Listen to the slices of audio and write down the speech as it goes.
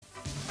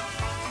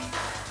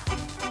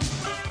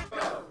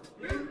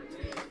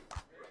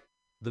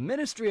The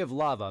Ministry of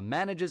Lava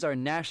manages our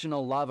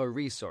national lava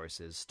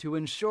resources to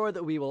ensure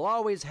that we will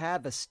always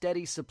have a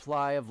steady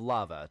supply of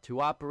lava to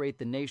operate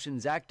the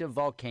nation's active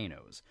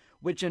volcanoes,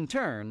 which in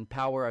turn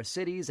power our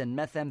cities and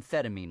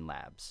methamphetamine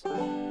labs.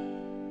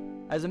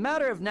 As a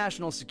matter of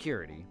national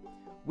security,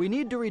 we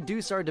need to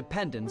reduce our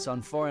dependence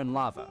on foreign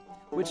lava,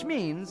 which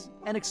means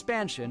an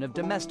expansion of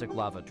domestic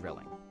lava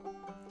drilling.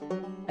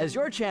 As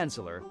your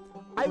Chancellor,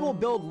 I will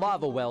build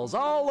lava wells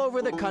all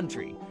over the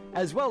country,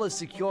 as well as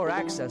secure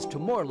access to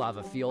more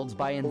lava fields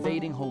by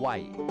invading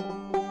Hawaii.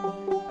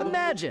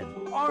 Imagine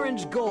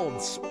orange gold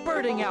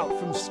spurting out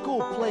from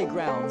school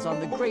playgrounds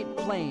on the Great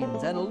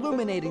Plains and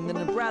illuminating the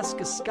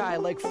Nebraska sky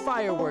like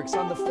fireworks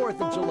on the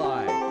 4th of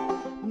July.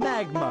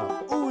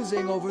 Magma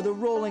oozing over the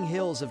rolling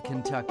hills of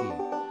Kentucky.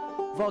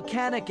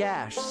 Volcanic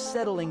ash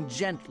settling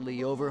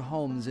gently over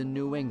homes in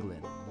New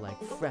England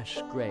like fresh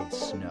gray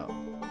snow.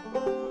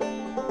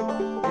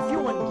 If you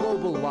want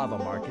global lava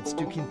markets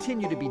to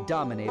continue to be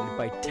dominated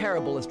by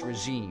terriblest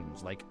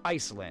regimes like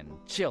Iceland,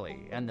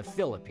 Chile, and the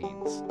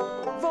Philippines,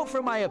 vote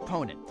for my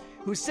opponent,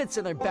 who sits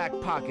in their back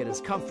pocket as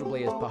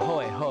comfortably as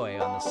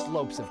Pahoehoe on the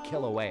slopes of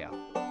Kilauea.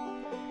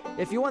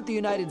 If you want the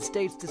United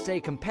States to stay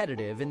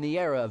competitive in the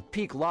era of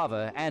peak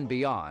lava and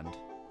beyond,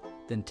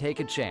 then take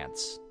a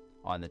chance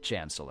on the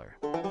Chancellor.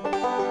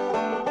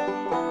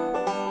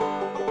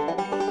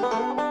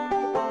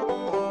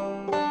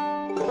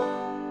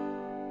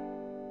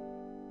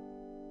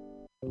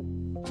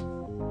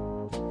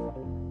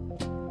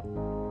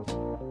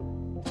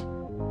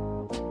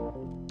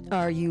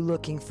 Are you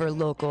looking for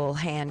local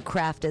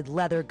handcrafted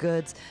leather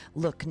goods?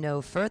 Look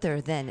no further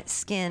than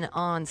Skin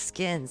on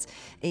Skins,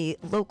 a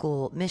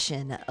local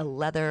Mission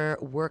leather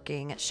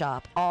working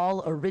shop.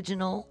 All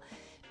original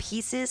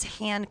pieces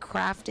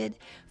handcrafted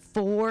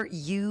for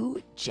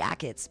you.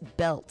 Jackets,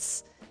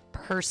 belts,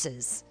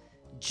 purses,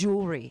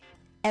 jewelry,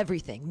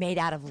 everything made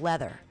out of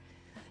leather.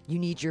 You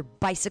need your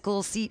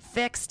bicycle seat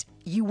fixed?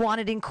 You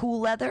want it in cool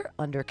leather?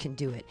 Under can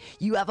do it.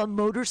 You have a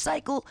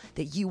motorcycle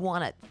that you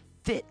want to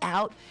fit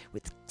out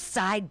with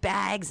side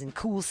bags and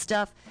cool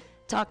stuff?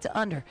 Talk to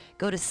Under.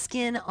 Go to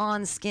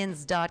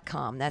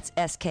skinonskins.com. That's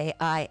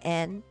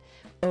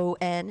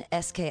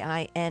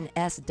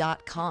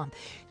SKINONSKINS.com.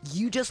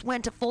 You just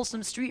went to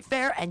Folsom Street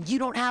Fair and you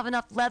don't have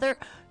enough leather?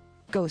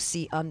 Go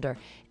see Under.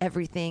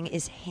 Everything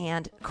is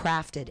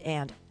handcrafted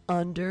and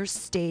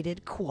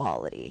understated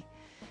quality.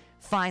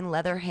 Fine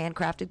leather,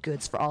 handcrafted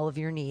goods for all of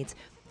your needs.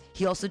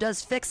 He also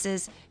does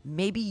fixes.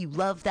 Maybe you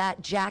love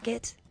that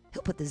jacket.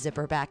 He'll put the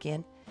zipper back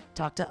in.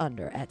 Talk to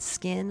Under at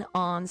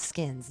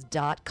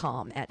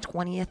skinonskins.com at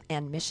 20th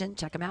and Mission.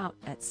 Check him out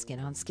at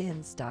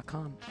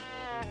skinonskins.com.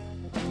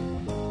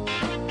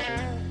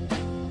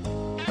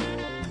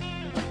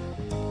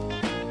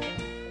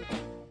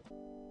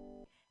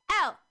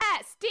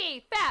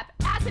 LSD, FAP,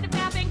 acid and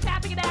fapping,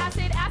 fapping and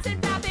acid,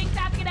 acid, fapping,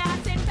 fapping and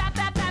acid, fap,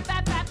 fap, fap,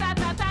 fap, fap, fap,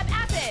 fap, fap,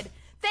 acid.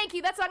 Thank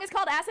you, that song is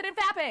called Acid and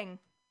Fapping.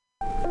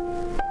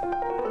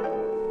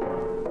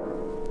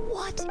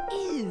 What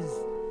is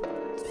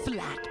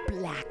flat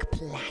black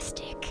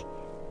plastic?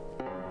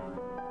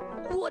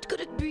 What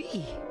could it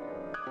be?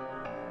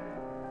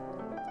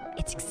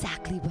 It's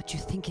exactly what you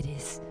think it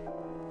is.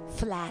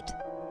 Flat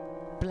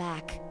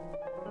black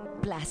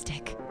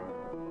plastic.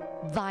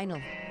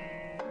 Vinyl.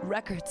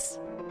 Records.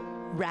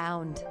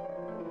 Round.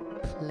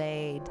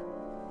 Played.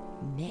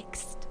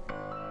 Mixed.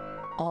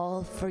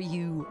 All for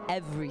you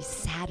every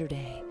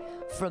Saturday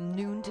from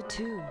noon to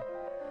 2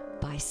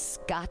 by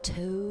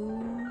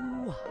Scotto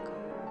Walker.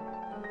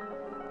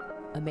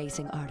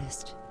 Amazing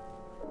artist,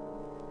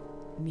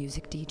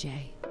 music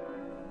DJ,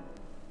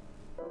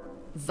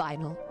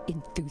 vinyl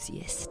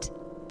enthusiast.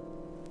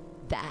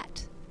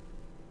 That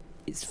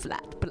is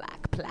flat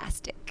black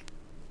plastic.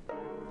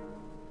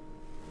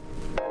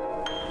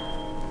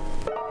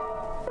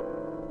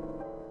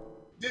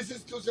 This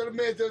is Tushar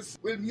Matters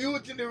with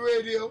Mutiny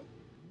Radio.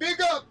 Big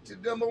up to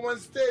the #1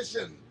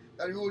 station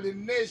that rules the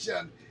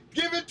nation.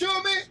 Give it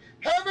to me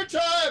every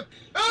time.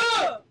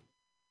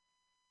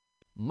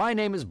 My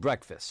name is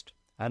Breakfast,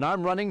 and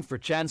I'm running for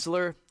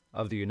Chancellor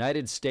of the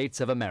United States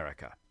of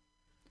America.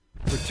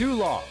 For too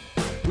long,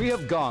 we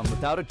have gone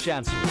without a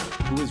Chancellor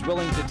who is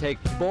willing to take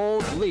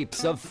bold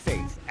leaps of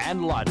faith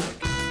and logic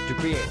to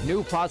create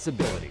new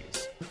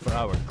possibilities for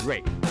our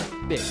great,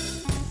 big,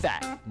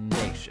 fat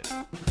nation.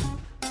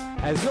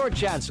 As your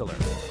Chancellor,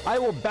 I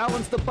will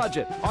balance the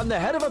budget on the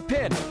head of a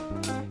pin,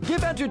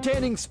 give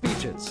entertaining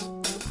speeches,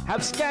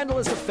 have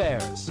scandalous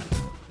affairs,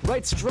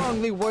 write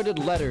strongly worded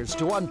letters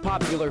to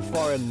unpopular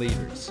foreign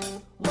leaders,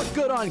 look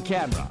good on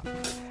camera,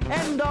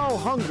 end all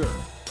hunger,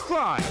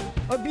 crime,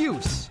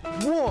 abuse,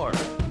 war,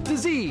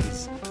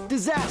 disease,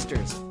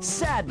 disasters,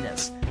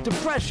 sadness,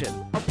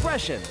 depression,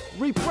 oppression,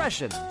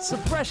 repression,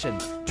 suppression,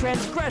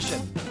 transgression,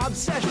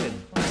 obsession,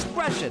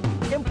 expression,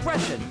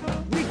 impression,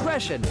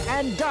 regression,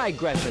 and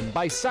digression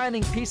by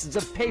signing pieces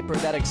of paper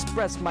that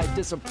express my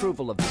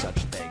disapproval of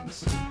such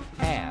things,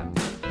 and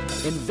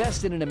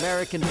invest in an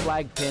American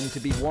flag pin to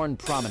be worn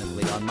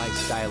prominently on my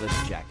stylish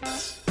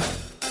jackets.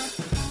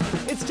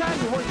 It's time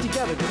to work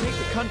together to take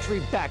the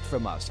country back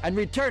from us and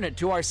return it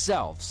to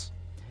ourselves.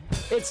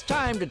 It's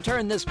time to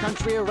turn this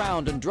country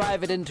around and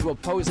drive it into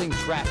opposing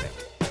traffic.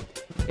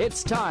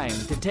 It's time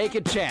to take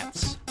a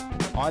chance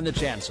on the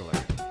Chancellor.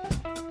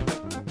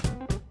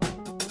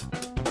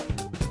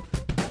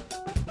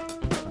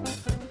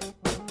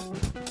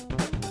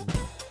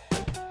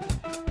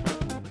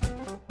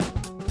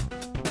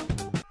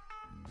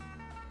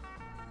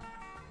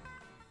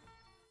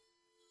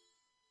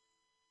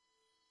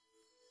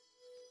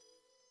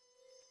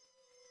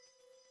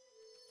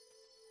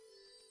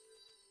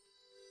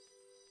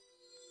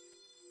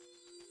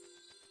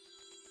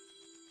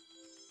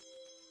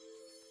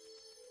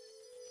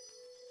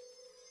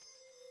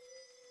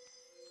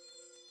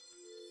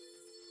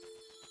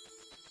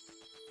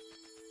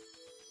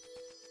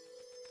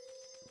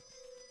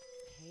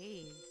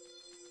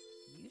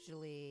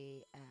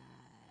 Usually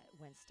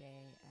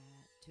Wednesday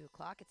at 2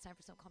 o'clock. It's time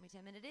for Some Call Me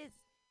Tim, and it is.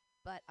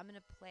 But I'm going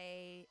to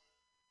play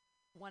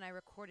one I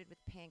recorded with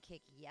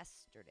Pancake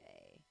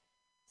yesterday.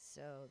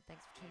 So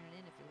thanks for tuning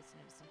in if you're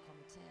listening to Some Call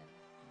Me Tim. And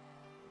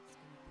it's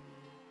going to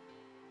be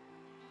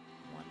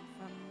one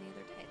from the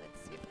other day.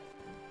 Let's see if I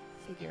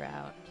can figure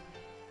out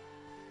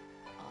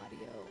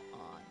audio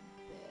on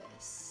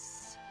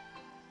this.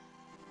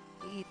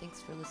 Hey,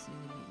 thanks for listening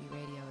to Mutiny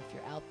Radio. If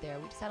you're out there,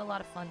 we just had a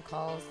lot of fun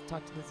calls.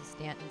 Talked to Lizzie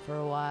Stanton for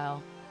a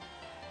while.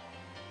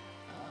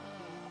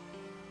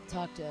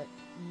 Talked to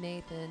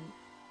Nathan.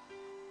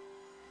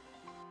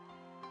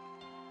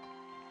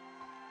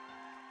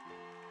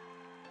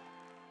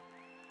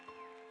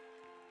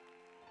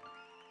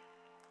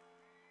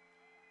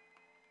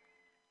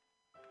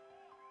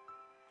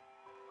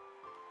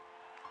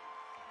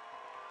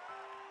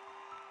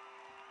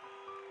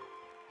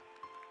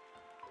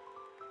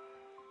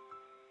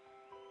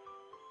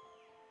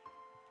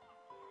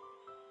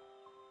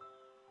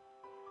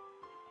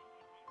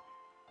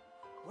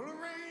 Well, the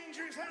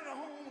Rangers had a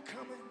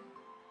homecoming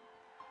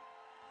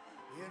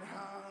in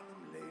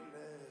Harlem late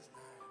last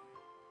night.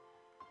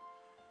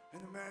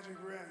 And the Magic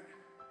Rat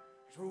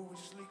drove a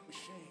sleek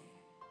machine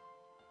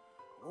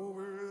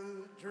over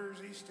the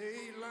Jersey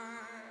state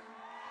line.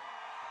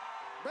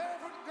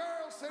 Barefoot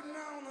girl sitting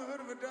on the hood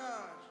of a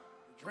Dodge,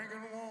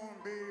 drinking warm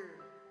beer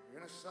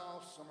in a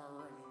soft summer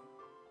rain.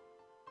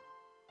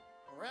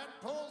 A rat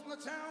pulls in the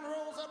town,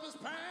 rolls up his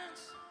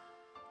pants.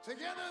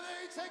 Together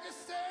they take a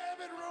stab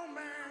at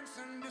romance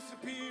and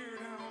disappear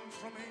down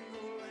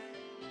Flamingo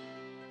Lane.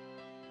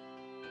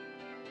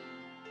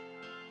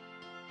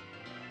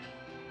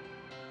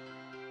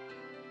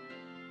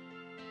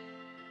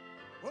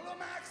 Well, a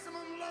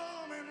maximum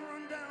lawman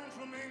run down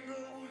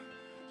Flamingo,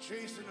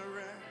 chasing a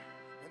rat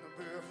and a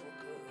barefoot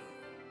girl.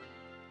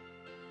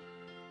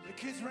 The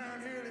kids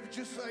around here live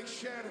just like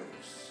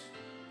shadows,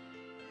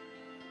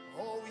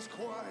 always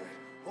quiet,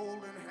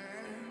 holding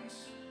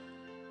hands.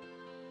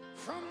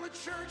 From the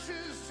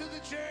churches to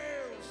the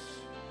jails,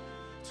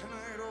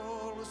 tonight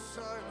all is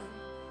silent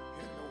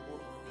in the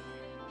world.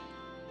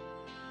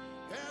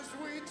 As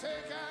we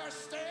take our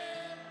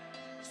stand,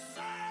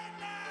 side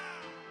now.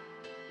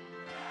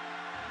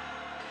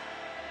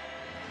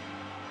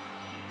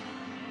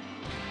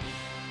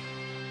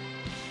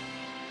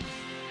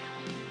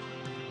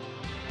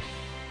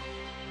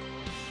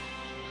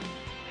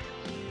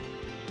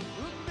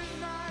 The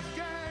midnight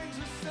gangs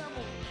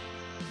assemble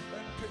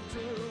and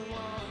picture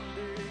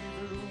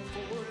rendezvous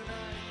for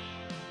tonight.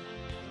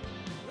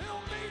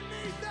 They'll meet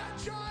beneath that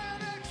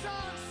giant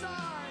Exxon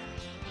sign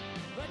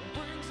that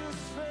brings us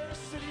fair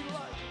city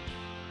light.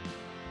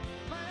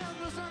 Man,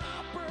 there's an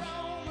opera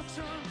out on the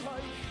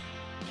turnpike,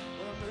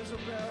 and there's a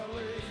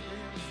ballet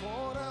being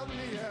fought out in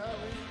the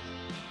alley.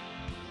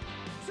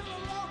 To the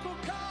local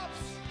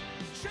cops,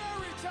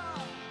 cherry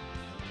top,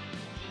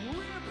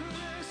 whip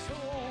this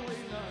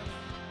holy night.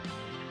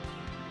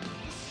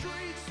 The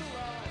streets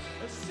alive,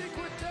 a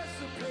secret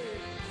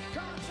dissipate,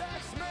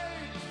 contacts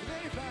made,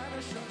 they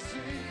vanish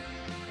unseen.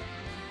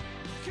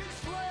 Kids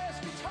flash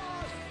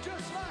guitars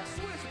just like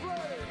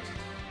switchblades,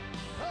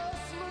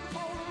 hustling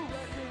for the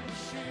record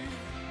machine.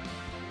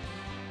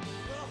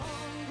 The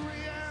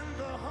hungry and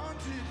the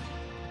hunted,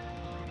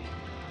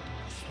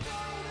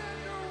 thrown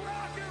into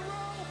rock and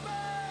roll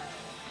band.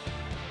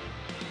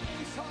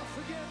 Face off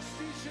against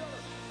each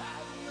other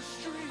out in the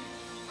street,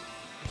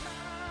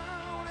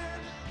 down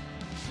in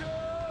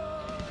Georgia.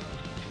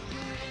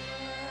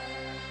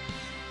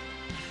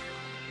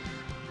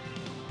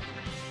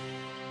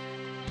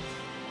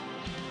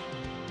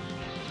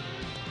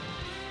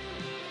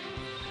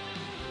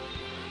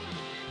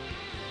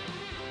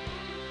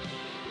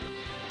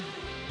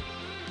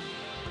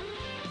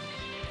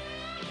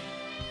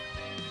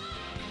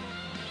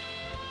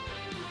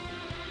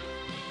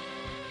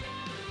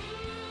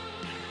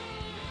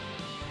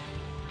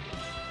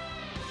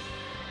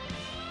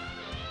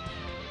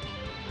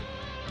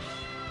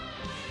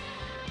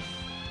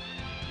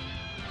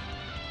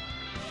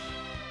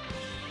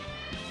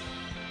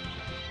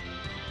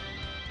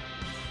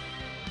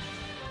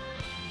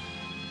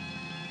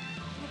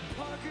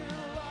 Parking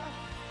lot,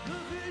 the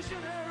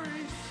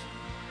visionaries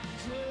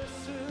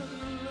dressed in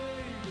the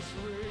late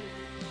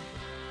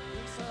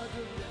inside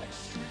the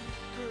backstreet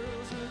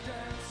girls are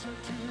dancing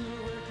to the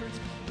records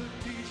the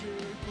DJ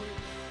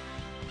plays.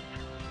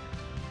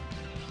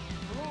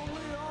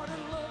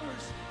 Lonely-hearted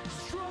lovers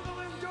struggle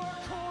in dark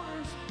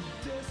corners,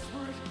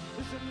 desperate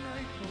as the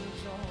night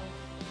moves on.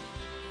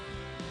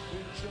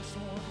 In just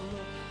one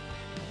look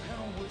and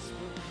a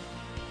whisper,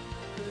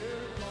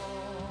 they're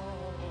gone.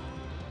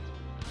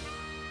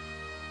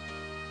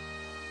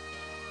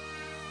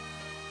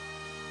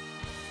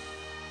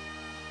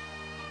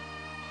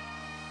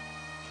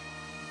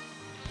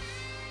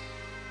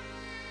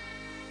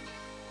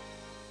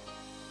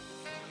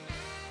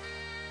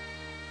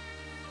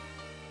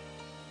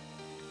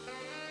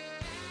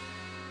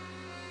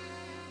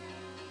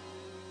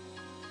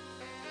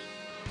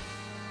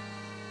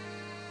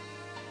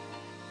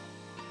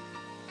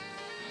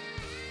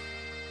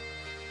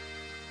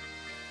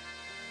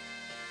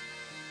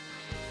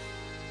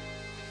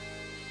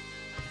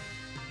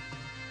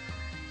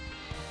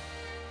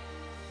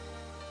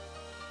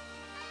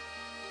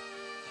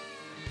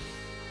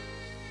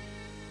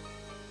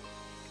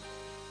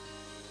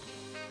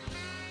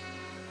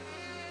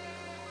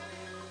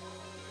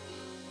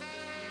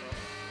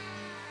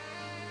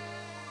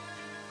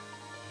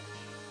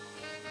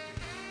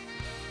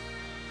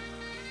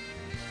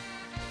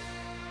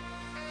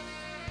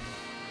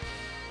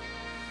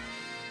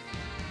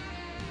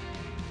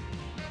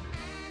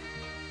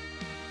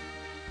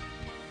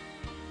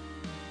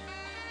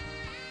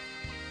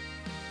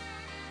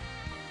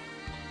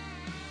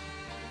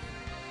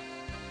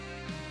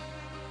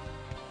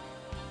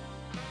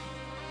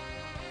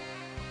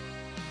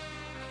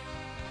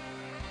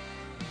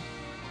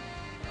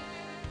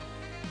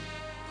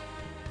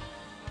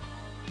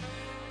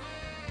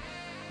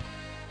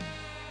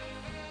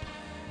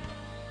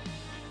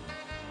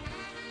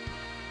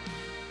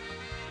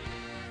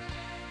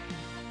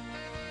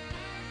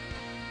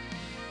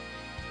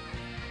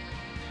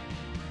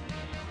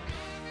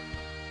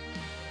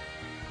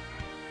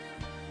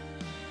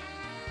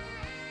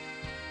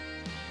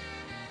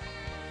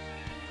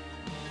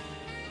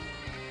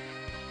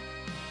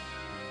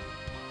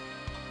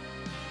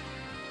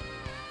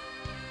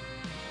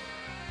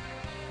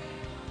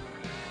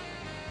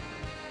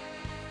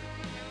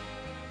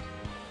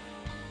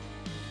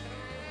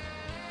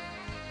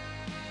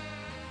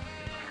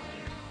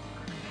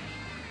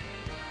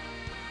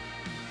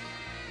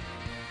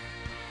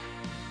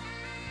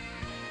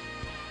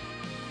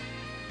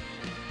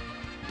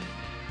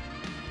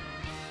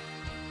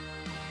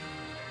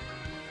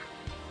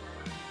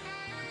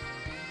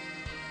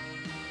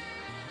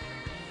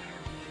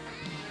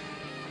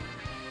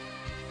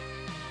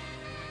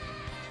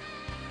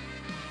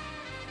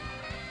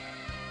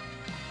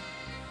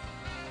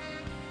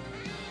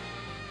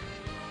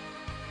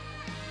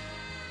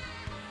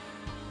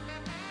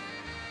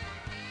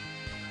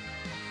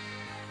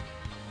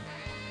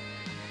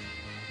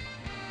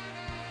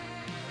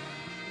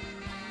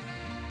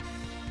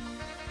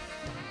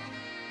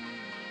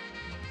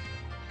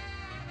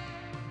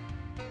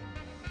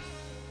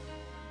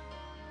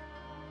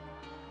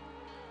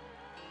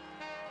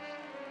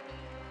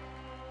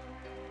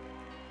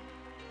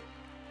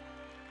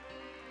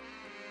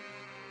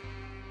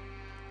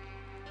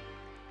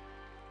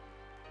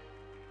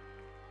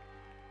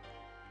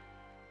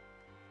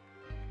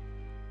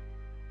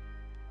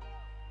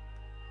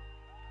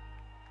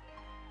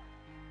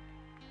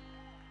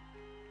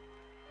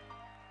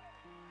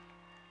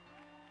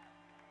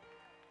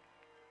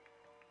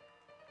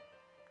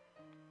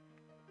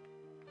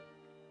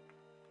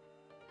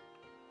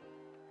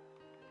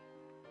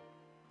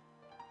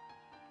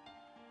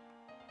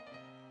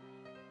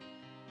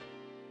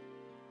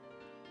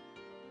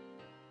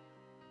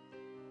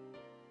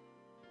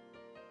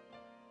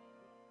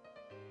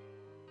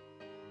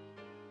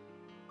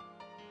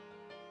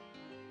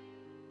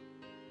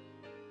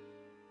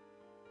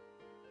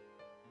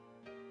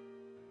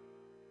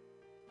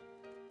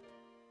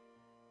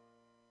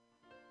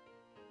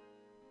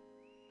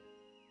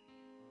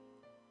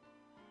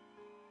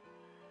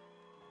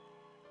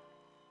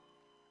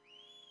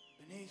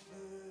 Beneath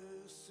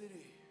the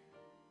city,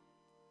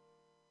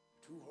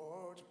 two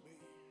hearts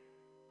beat,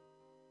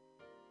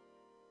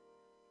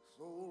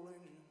 soul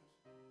engines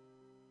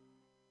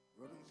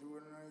running through a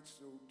night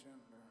so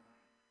tender.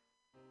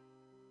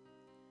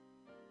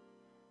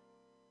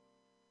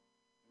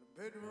 In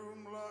a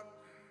bedroom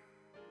locked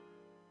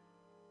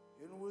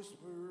in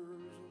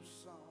whispers of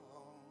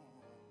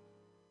song,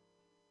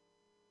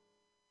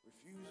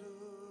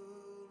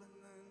 refusal and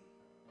then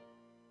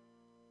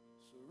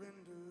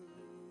surrender.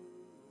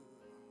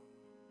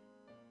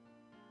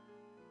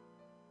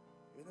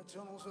 In the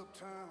tunnels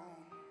uptown,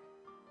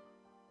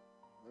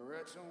 the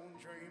rat's own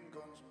dream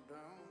guns them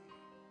down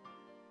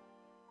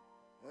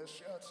as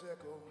shots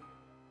echo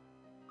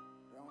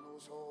down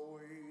those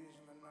hallways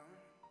in the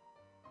night.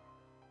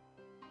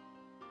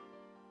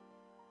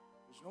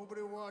 There's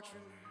nobody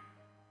watching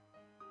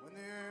when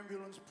the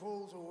ambulance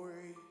pulls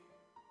away,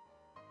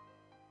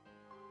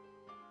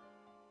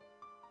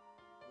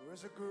 or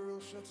as a girl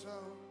shuts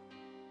out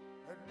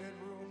that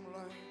bedroom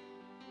light.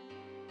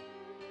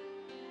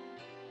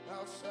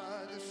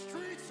 Outside the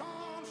streets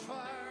on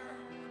fire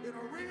in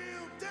a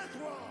real death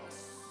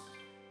waltz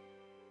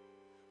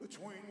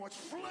between what's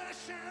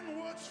flesh and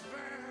what's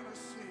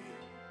fantasy.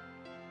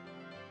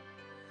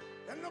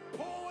 And the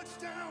poets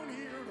down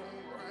here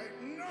don't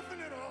write nothing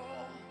at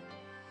all.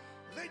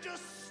 They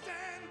just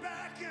stand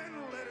back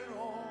and let it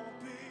all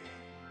be.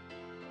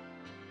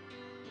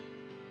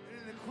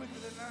 And in the quick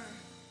of the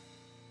night,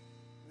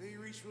 they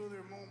reach for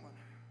their moment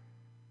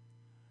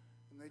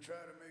and they try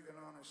to make an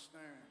honest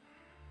stand.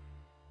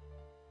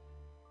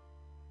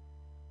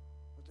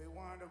 But they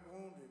wind up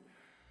wounded.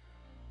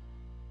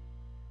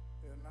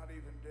 They're not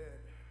even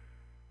dead.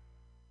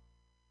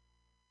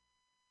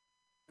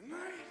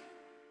 Night.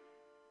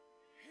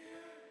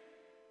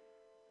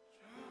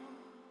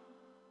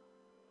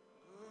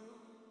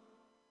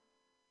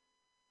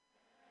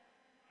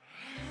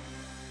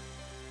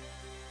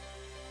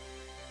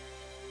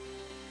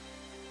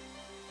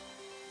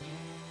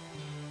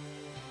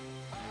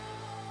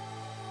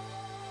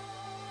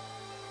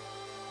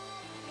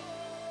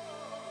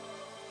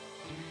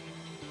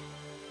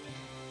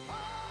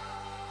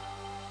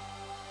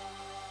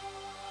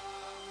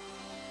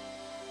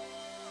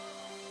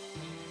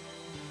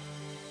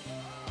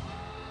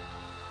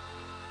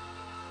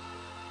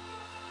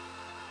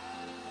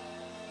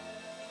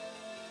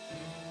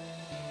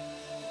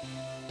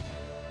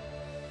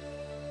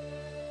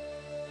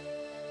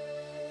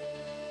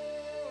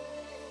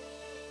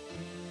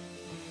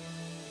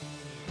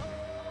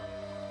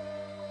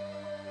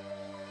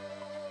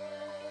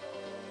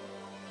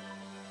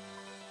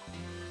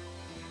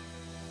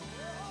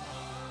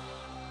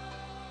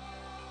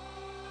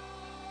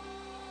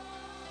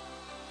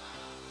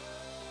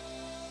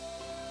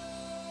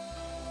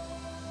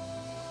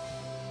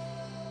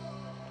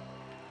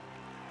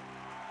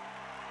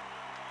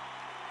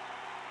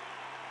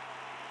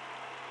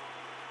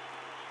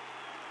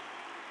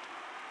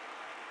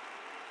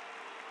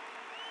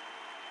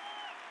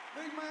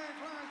 Big man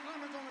Klein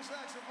Clemens on the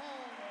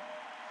saxophone.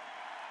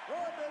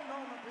 Roy Benton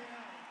on the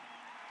piano.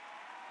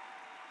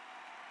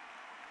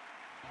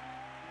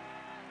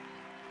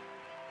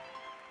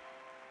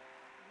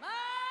 My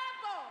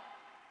boy.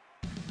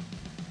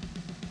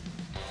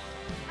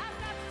 I've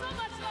got so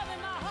much love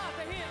in my heart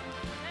for him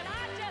that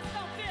I just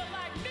don't feel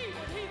like me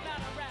when he's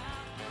not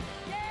around.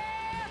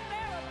 Yes,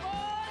 there are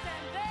boys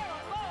and there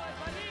are boys,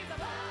 but he's a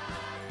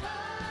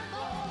my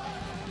boy.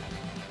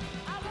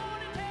 I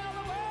want to tell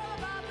the world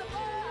about the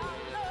boy I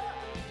love.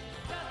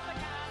 Just the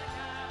kind of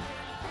guy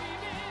who's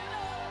dreaming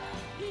of.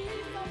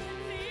 He's so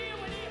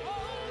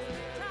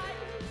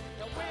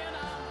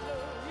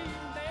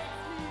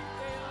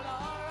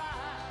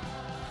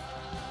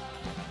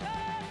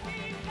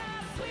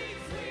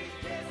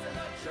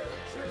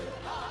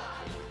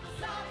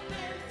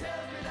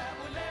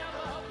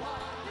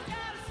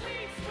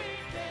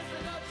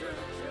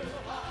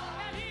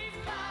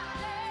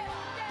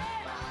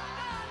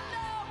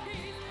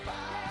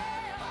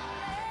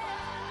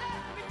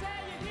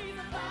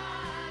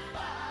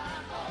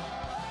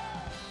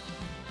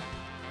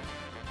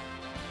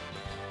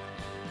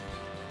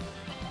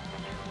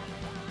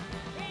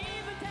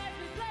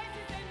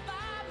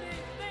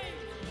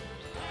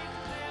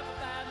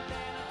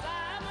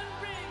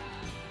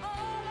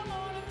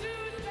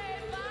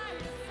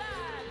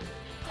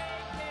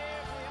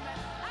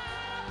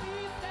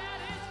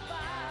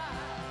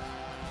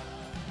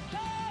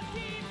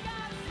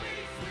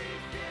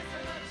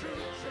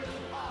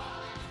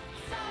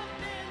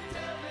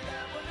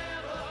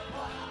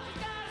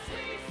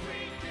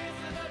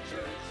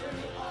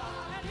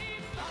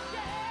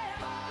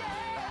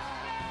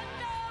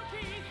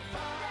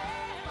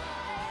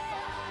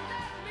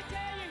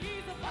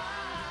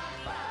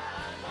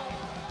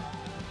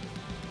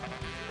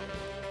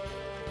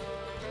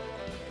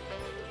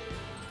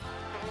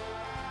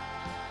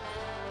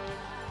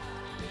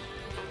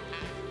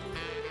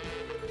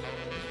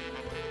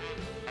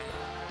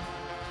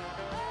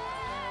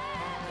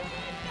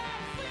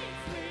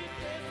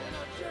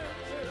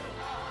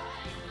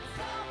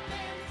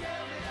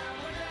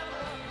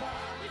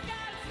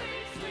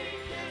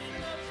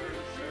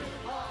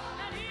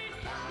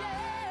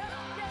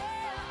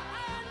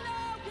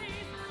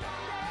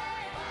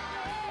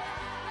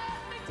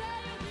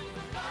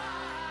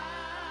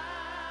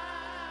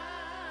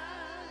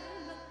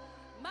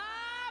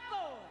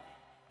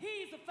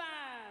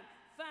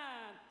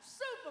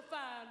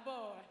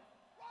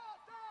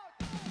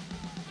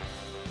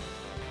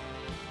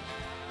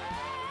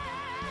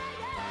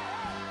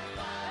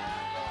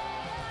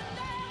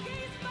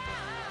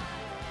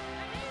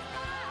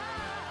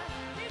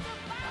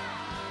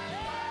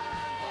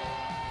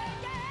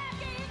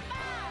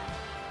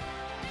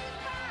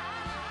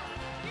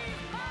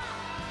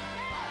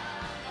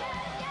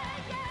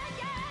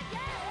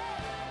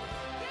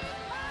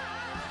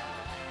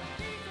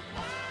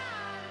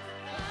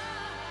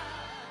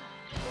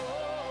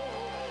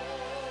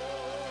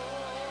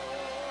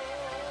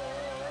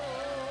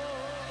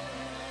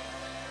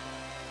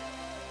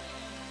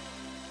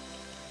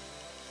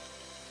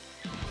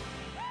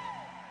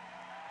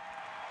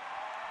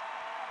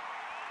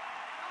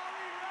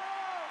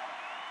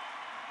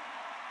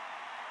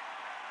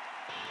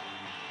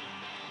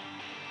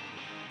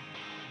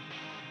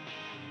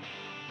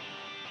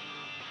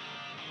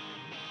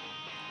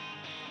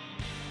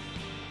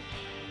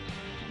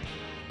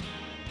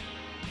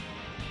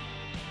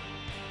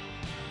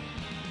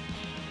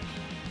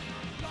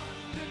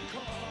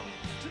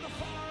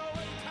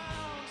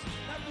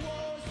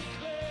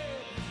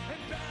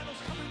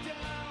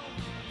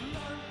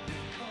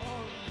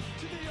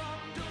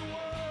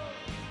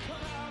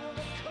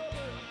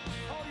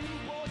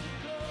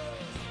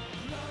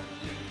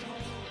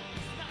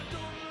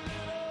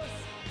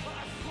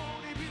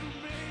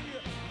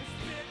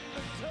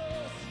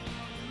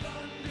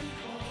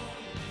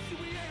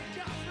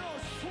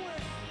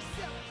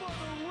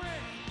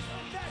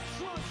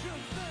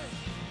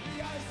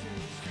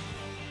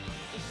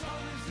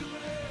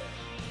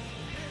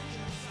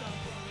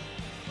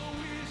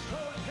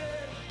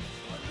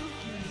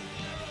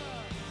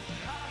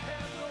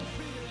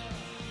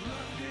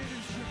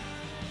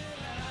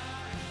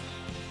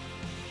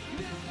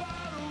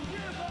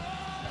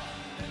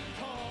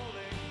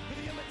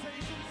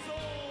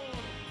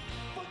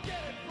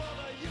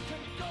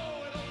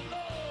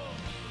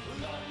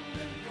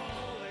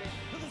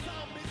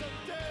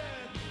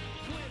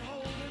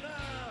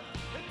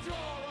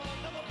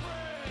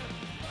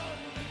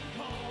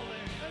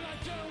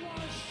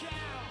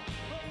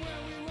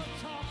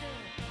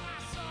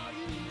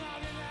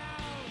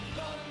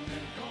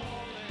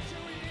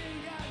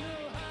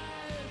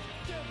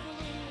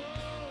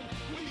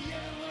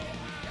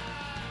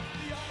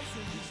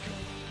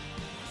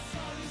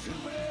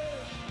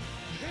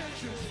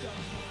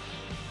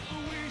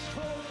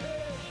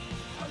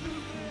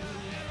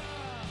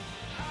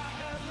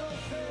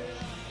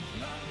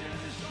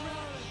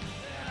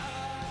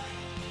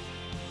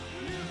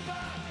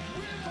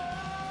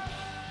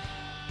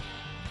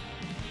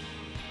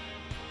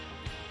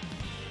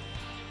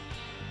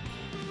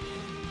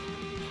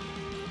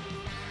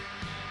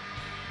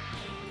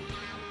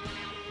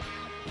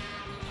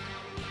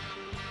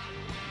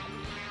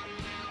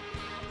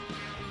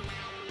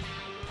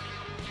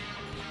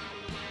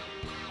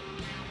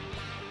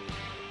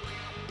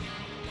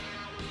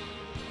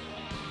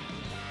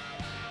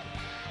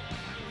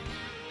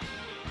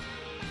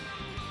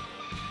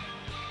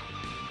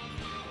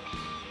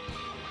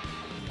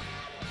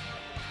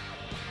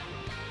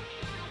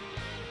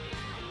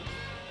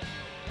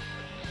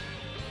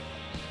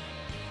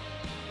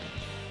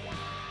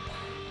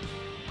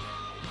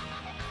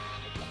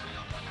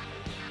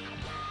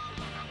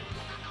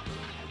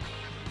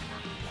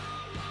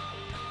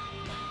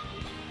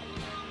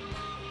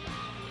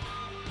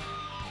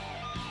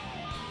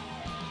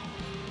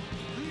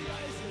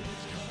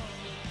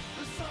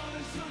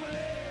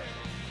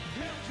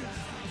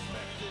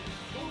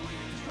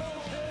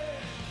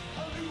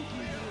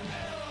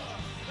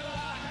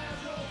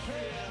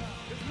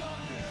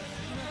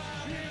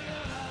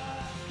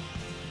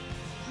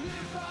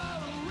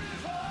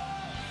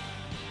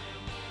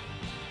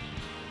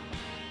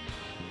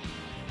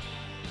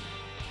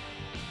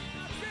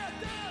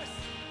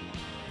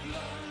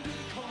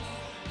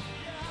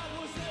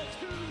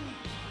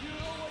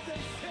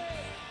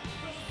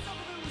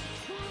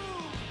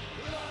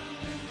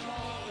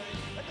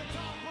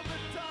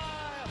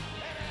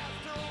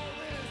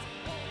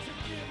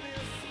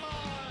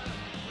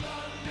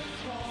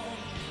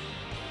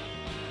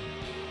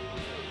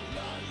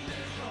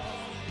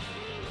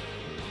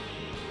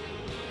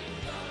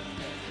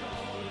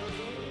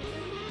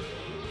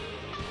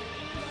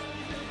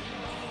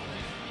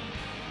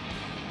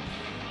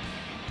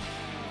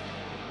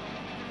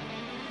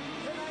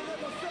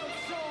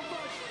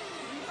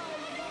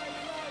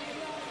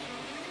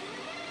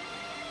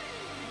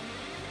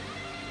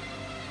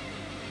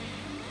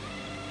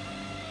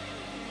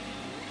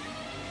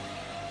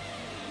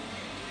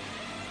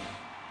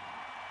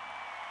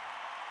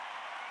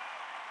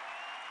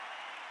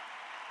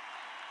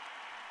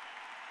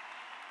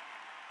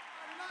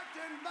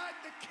like to invite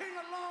the King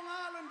of Long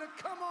Island to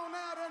come on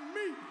out and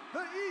meet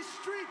the East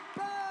Street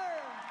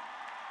Band,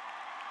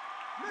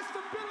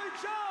 Mr. Billy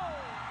Joel.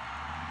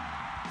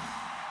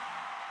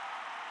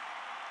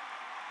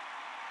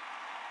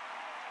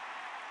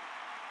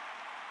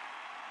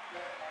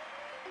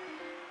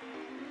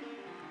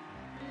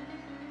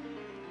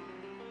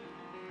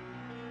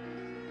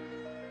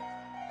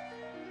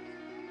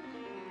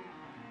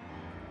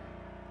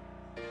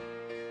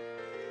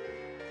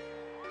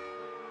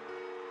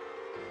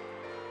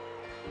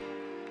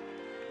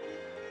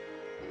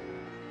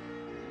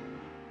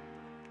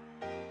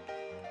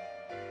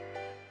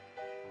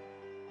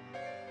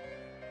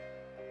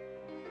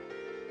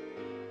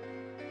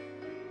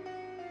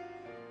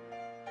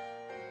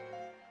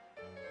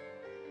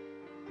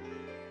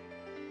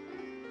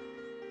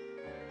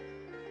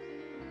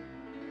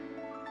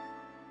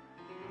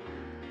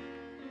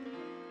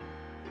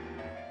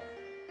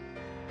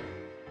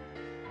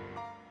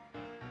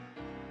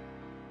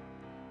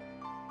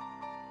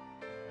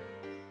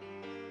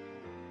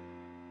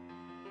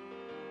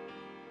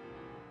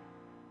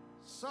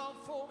 Some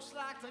folks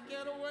like to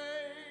get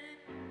away.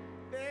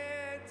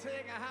 They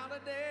take a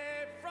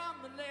holiday from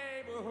the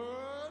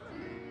neighborhood.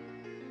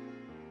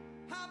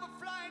 Have a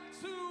flight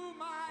to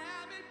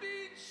Miami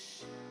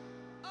Beach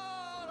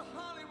or to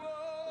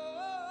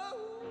Hollywood.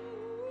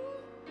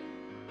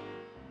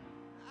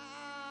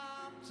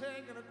 I'm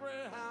taking a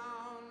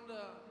Greyhound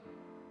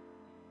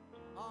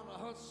on the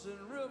Hudson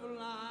River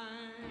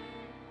line.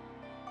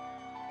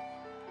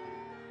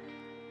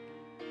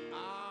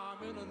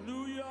 I'm in a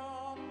New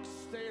York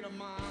state of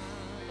mind.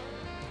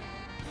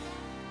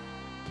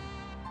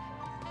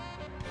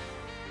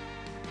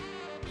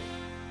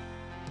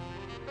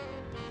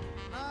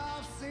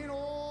 I've seen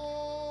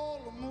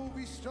all the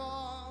movie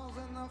stars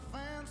and the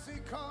fancy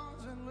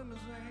cars and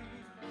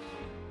limousines.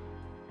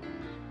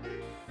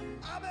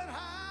 I've been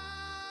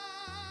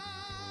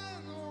high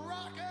in the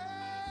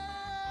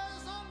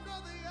Rockies under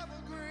the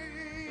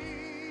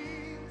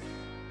evergreens.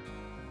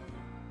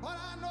 But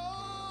I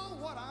know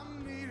what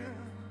I'm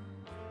needing.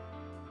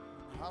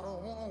 I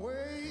don't want to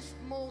waste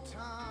more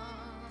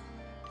time.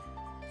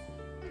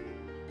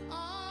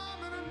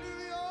 I'm in a New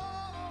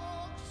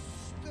York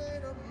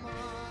state of mind.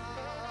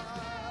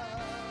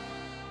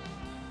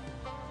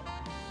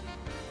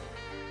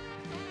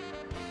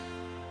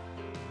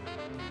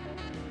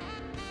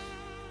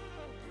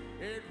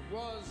 It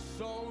was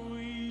so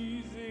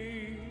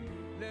easy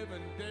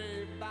living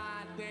day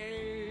by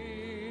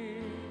day,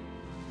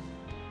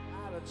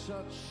 out of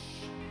touch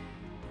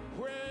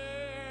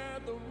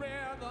with the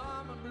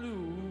rhythm and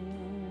blues.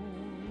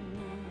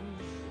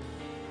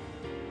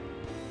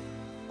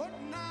 But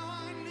now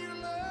I need a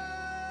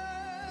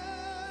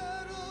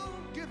little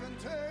give and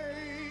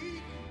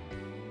take.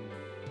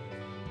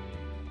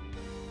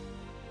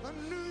 The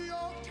New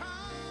York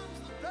Times,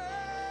 the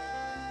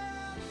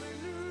Daily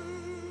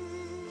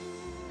News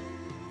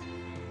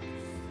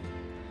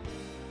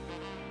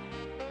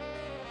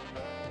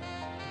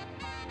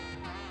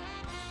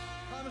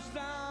comes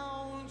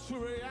down to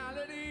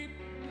reality,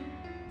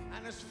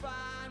 and it's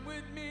fine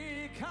with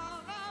me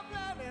 'cause I'm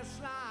let it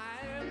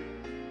slide.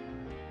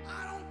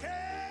 I don't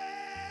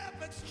care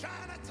if it's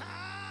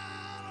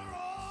Chinatown or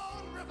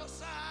on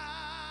Riverside.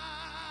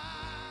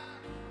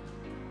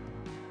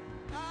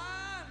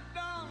 I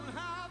don't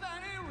have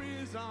any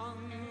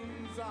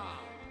reasons. I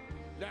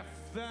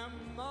left them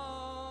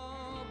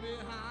all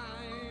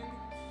behind.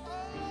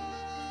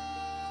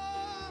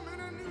 I'm in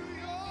a New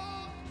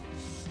York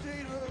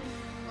state of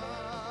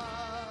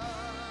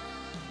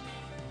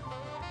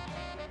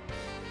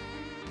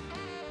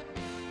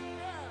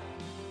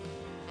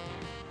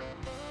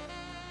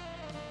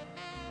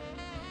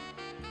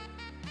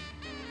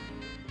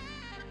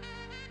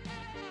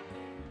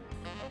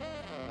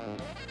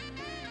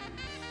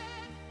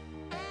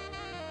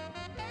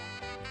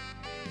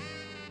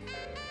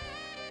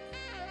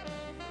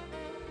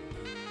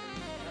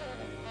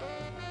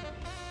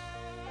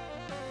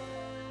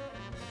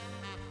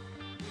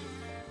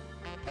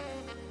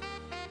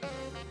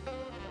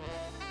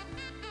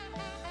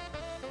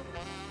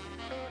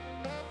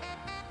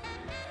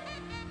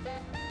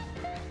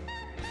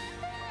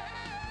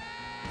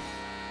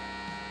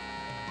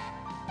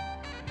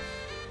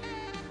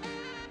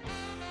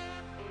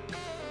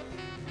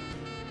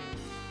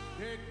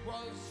It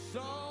was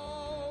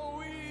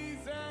so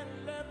easy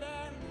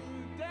living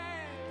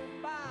day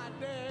by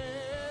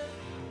day,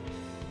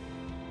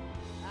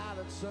 out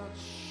of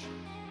touch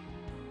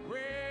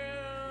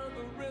with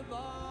the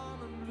rhythm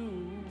and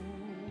blues.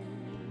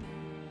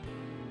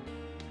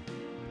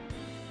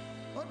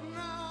 but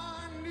now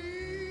I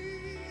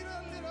need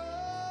a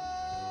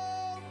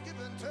little give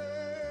and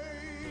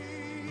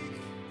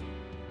take.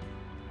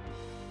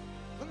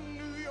 The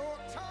New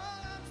York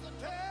Times, the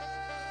Daily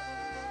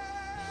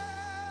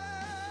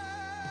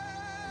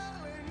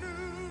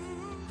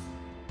News.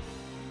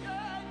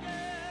 Yeah,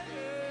 yeah,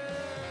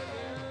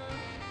 yeah.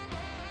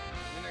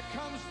 And it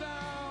comes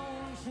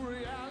down to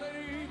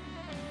reality,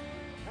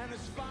 and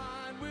it's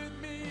fine with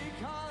me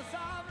 'cause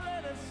I've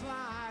let it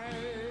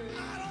slide.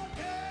 I don't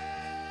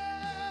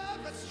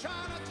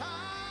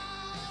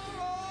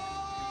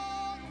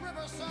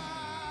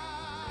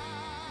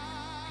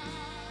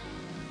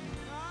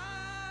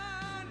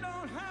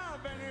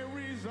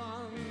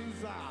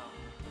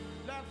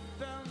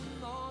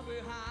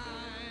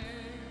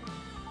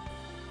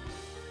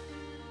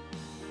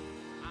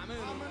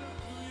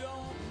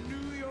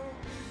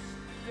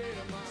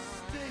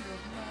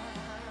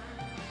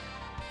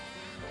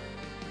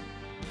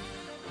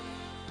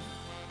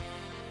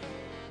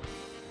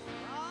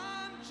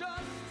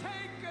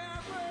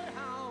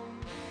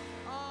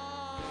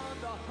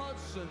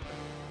Hudson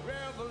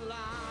River line.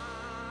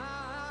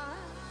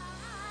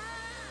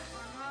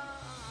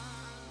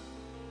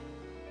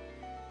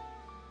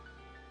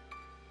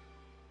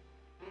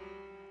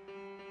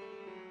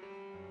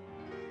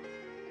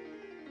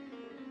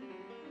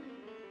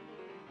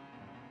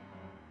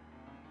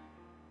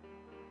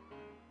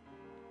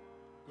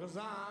 'Cause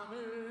I'm in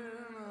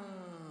a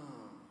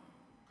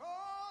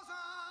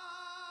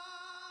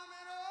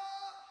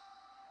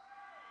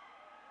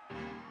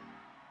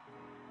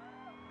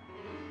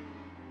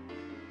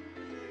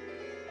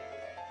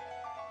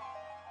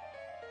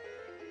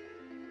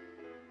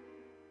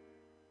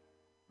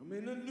I'm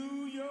in a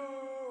New York.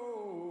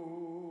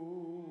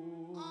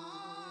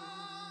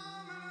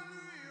 I'm in a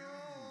New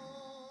York.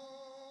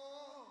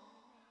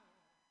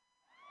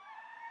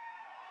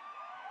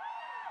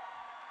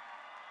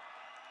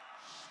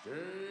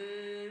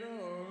 State of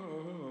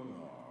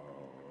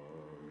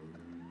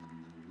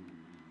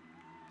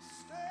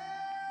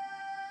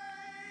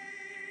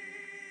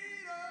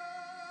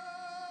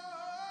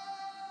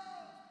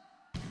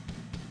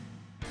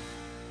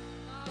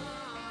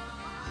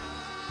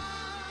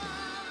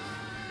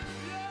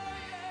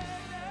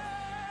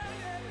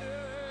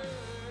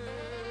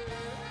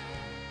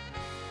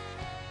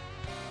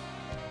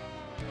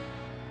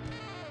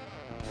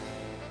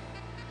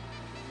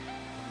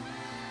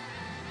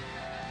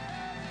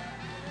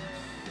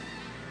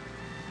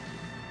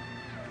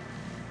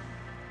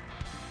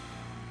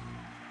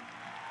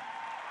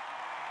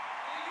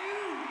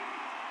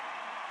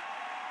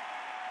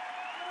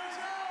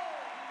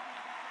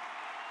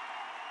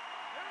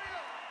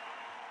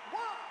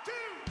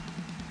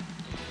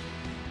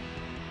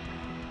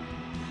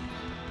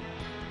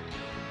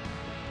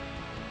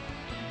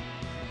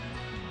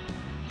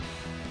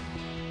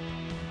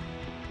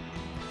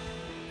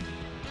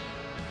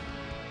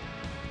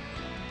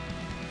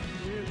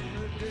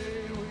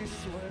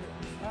sweat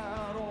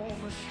out on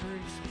the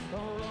streets, a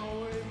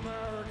runaway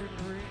American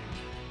dream.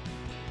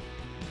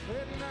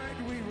 At night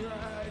we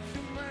ride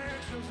through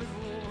mansions of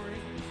glory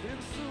in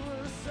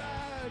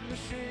suicide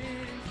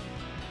machines.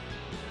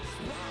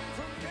 Sprung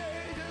from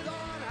cages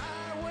on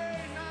Highway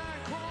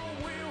 9, chrome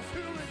wheel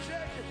fuel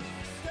injected,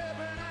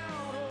 stepping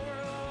out over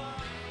the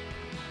line.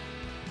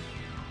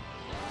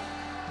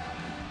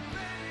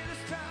 Maybe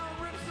this town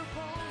rips the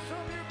bones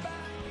from your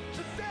back. It's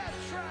a death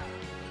trap.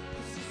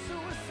 It's a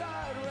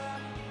suicide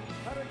rap.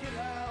 How to get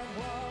out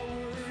while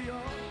we're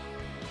young.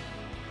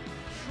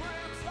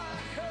 Tramps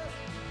like us,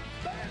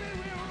 baby,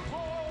 we were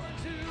born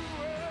to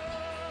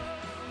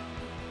run.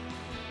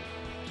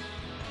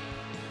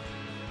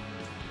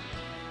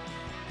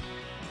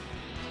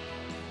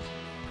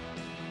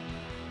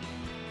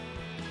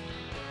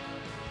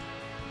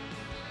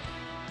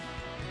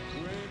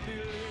 Randy,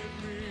 let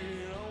me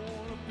in. I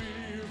wanna be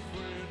your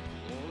friend.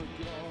 Wanna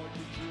guard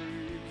your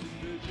dreams and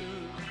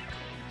visions.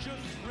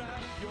 Just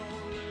wrap your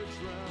legs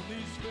round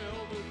these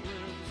velvet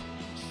rims.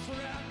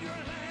 Slap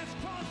your hands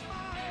across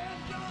my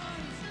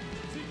guns.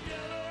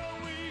 Together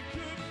we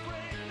could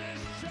break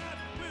this trap.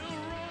 We'll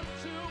run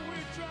till we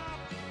drop.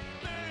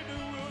 Maybe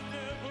we'll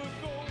never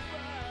go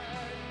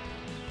back.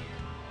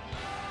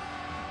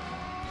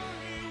 Oh,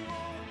 you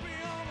won't be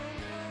on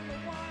another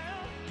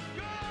wire.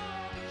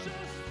 You're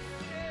just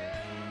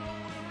scared.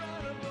 Only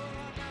right, but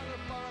I gotta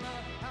find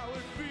out how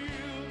it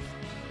feels.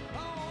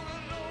 I wanna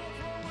know if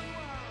growing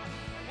wild.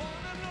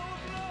 Wanna know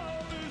if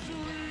love is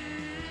real.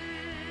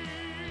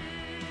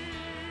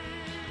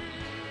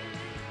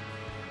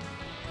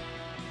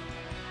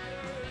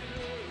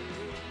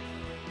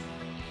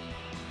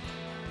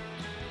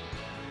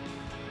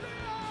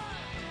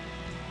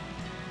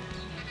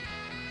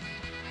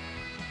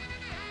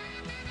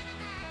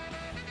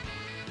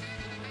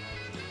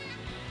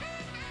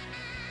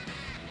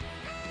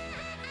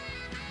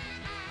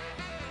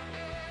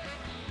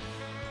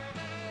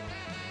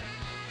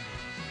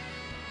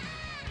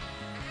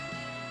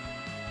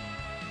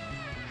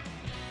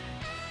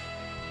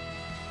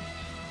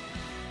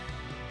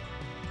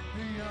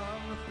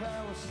 Beyond the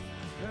palace,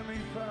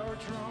 hemi-power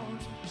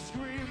drones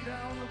scream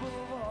down the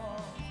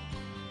boulevard.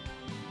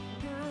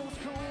 Girls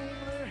comb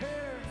their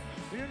hair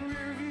in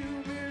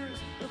rearview mirrors.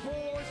 The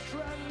boys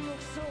try to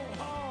look so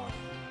hard.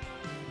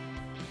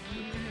 The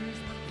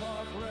amusement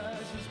park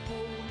rises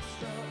bold and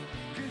stout.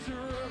 Kids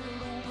are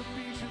huddled on the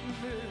beach in the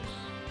mist.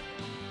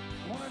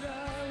 Wanna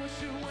die,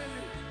 wish it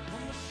winded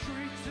on the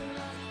street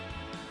tonight.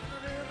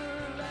 An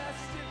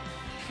everlasting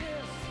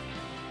kiss.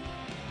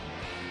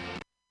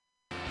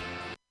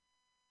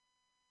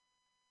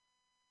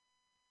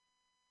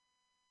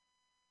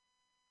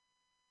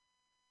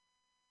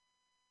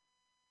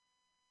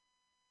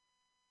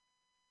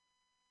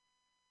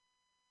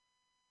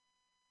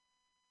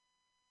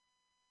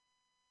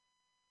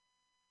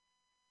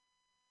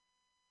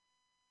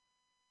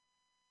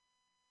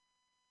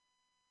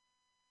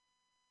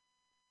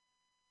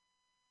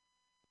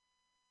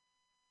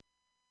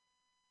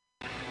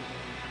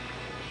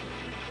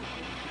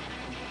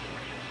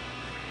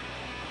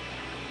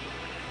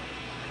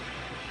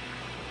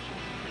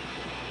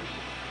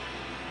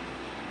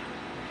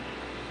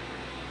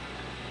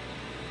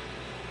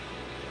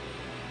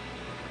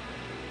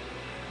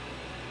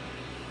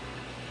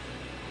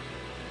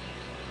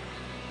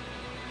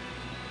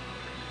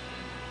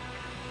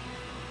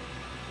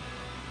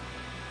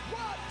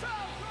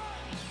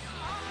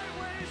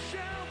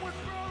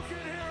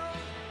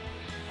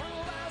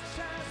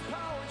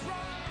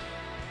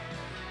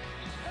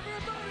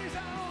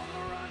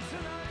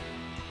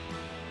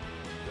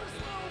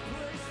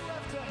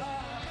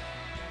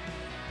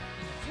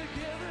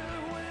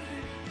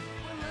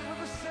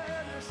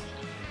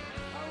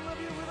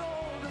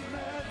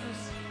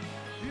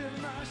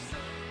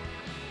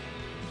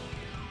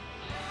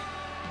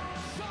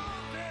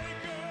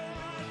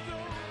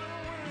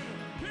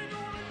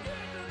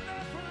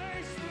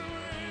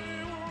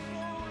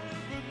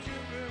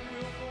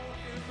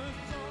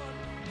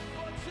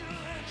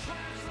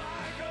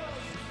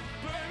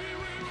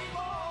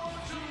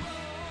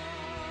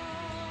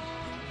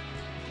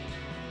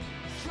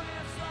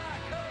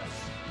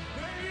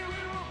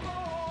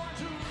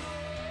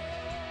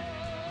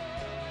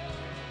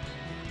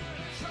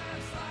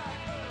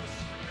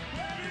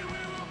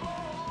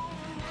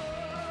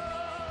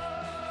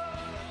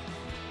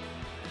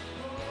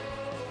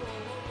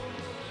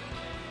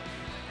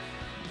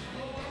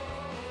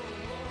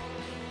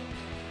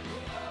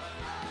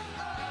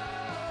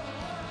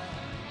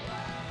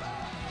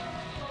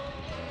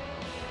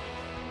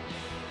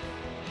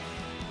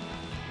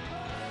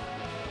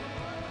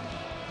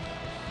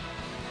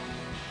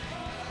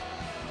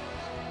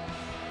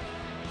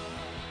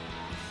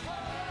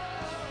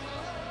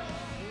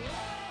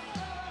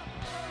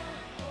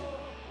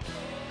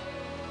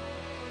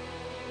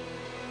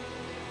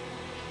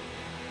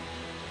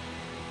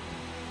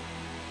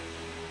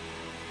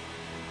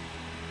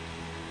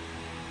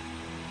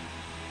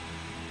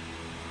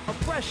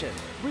 oppression,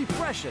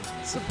 repression,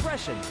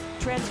 suppression,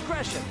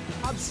 transgression,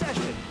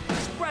 obsession,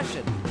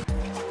 expression.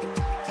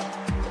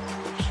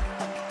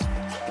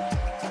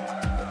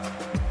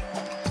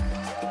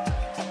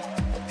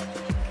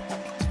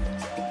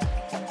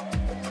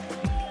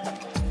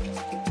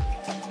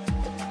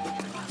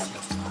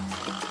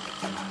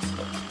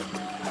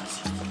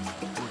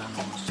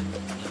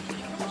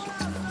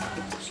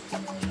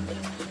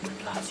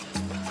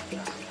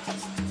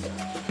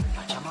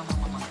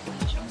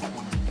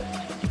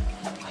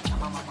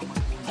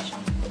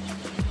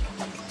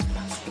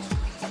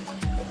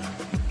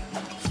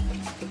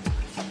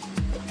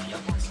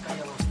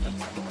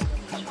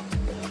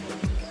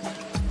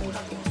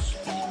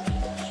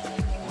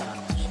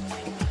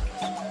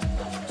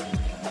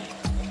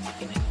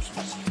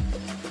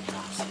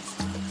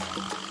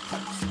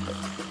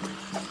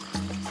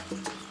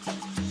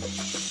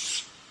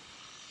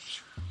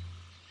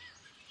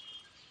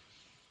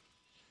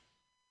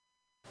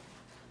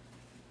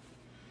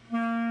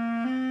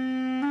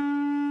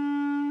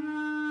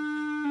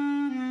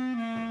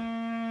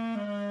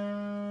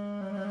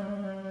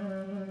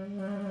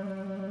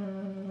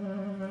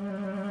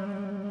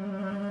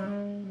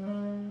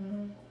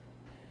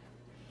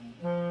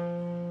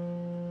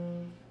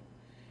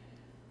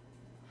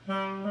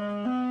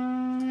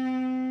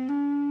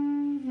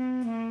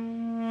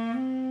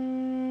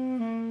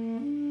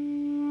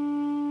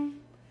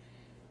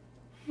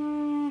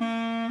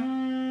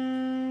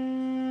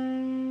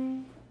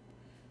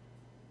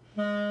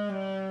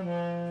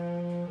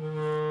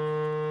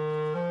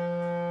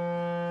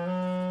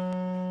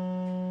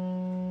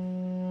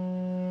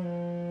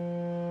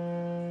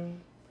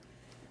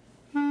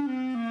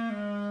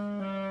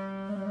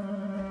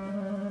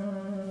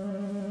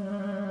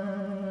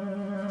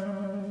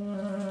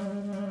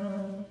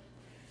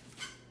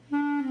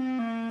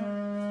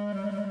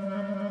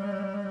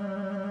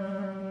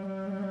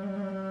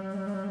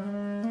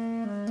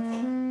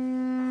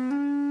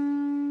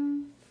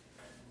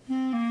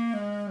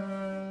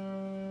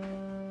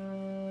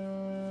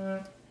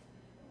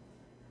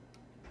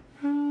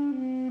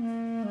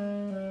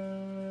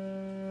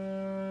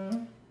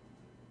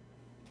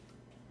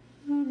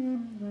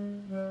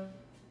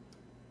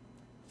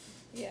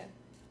 Yeah.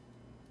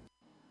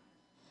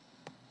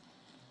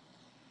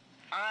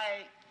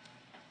 I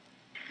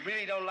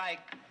really don't like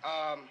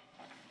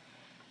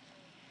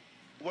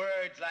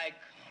words like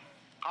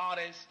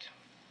artist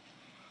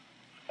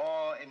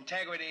or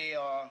integrity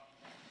or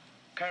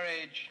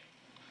courage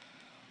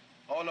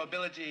or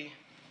nobility.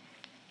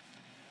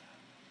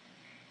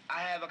 I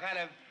have a kind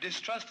of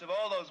distrust of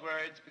all those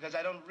words because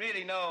I don't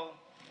really know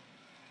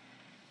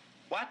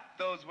what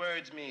those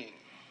words mean.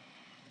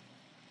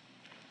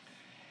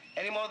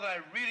 Any more than I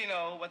really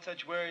know what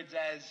such words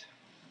as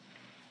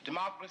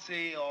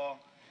democracy or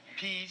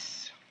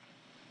peace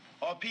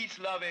or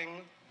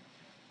peace-loving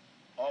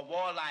or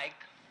warlike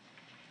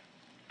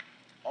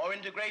or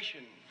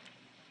integration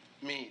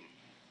mean.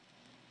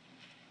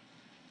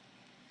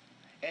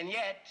 And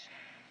yet,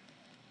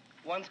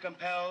 one's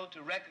compelled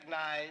to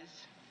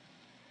recognize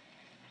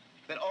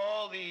that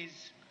all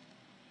these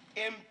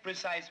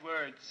imprecise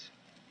words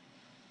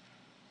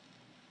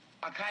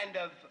are kind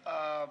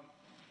of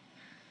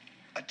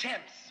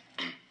attempts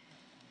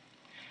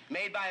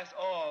made by us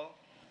all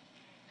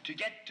to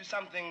get to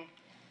something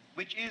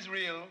which is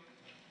real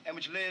and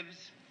which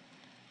lives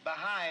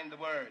behind the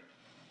word.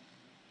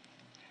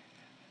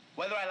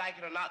 Whether I like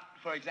it or not,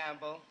 for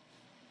example,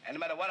 and no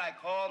matter what I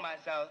call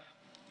myself,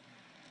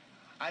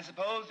 I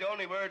suppose the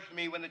only word for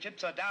me when the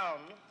chips are down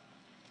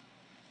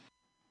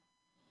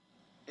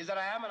is that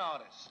I am an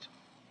artist.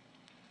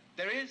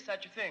 There is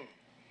such a thing.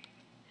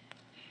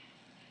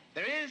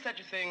 There is such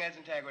a thing as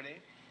integrity.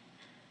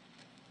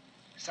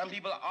 Some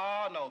people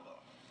are noble.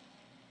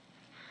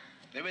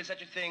 There is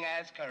such a thing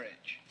as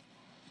courage.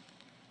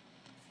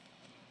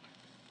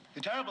 The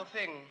terrible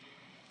thing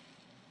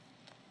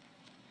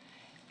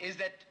is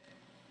that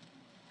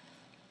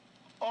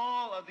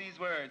all of these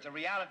words, a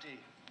reality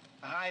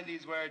behind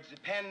these words,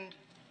 depend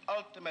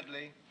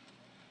ultimately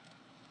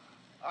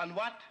on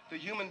what the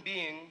human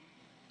being,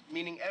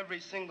 meaning every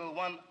single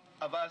one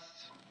of us,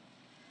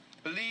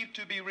 believe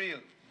to be real.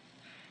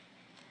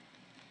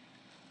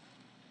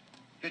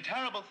 The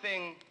terrible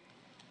thing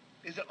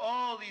is that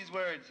all these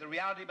words, the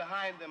reality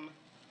behind them,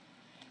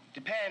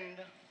 depend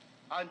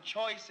on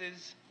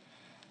choices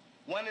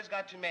one has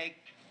got to make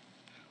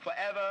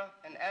forever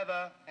and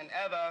ever and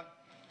ever,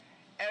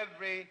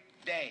 every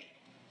day.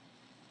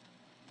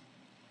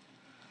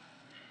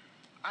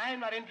 I am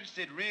not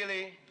interested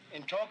really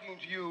in talking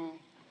to you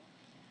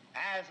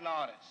as an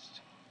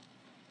artist.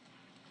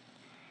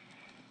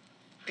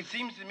 It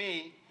seems to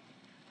me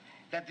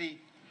that the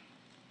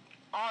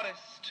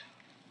artist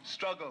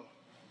struggle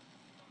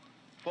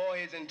for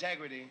his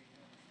integrity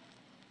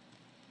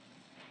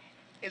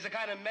is a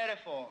kind of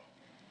metaphor,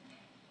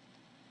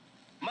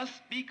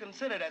 must be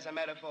considered as a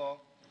metaphor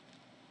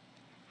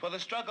for the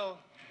struggle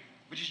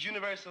which is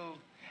universal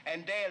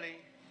and daily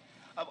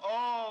of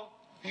all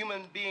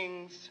human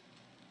beings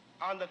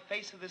on the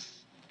face of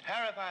this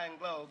terrifying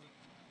globe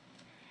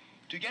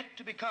to get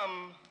to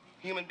become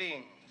human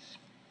beings.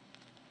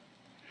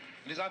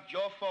 It is not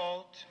your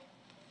fault,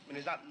 it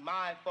is not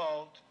my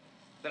fault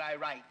that I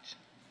write.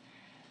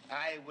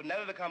 I would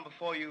never become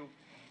before you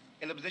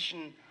in the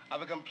position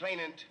of a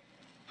complainant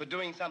for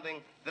doing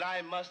something that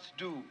I must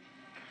do.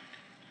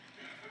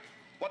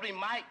 What we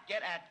might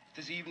get at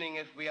this evening,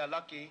 if we are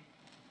lucky,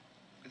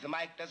 if the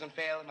mic doesn't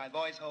fail, my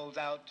voice holds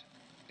out,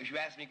 if you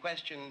ask me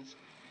questions,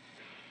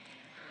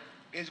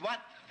 is what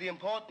the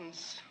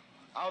importance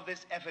of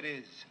this effort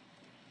is.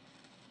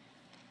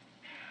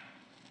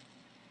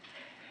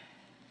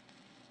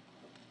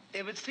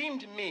 It would seem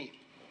to me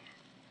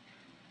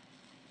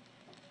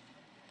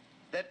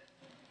that,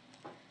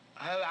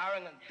 however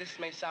arrogant this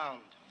may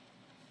sound,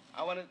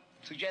 I want to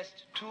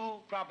suggest two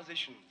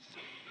propositions.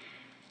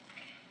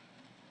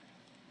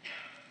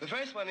 The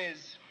first one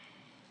is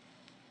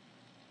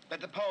that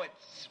the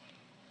poets,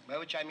 by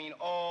which I mean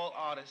all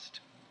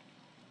artists,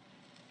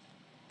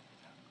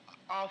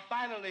 are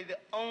finally the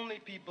only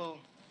people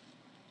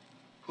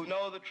who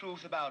know the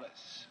truth about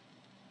us.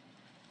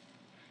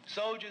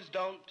 Soldiers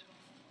don't,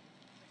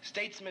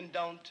 statesmen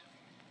don't,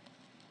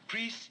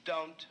 priests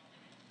don't,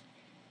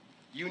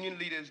 union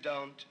leaders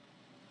don't.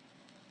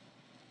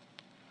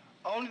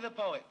 Only the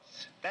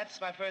poets. That's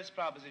my first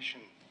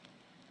proposition.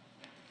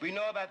 We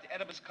know about the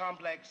Oedipus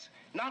complex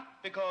not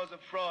because of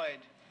Freud,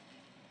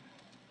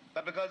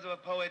 but because of a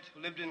poet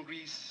who lived in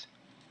Greece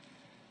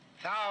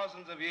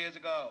thousands of years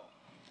ago.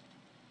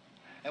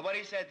 And what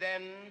he said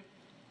then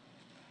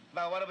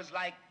about what it was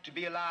like to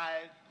be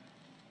alive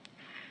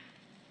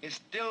is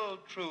still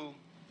true,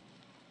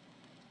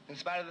 in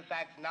spite of the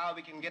fact that now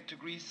we can get to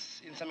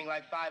Greece in something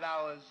like 5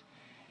 hours,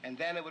 and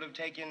then it would have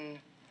taken,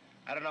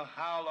 I don't know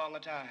how long a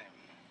time.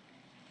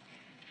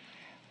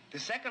 The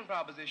second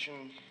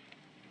proposition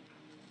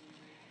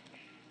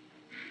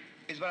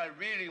is what I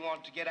really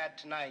want to get at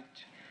tonight.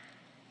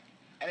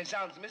 And it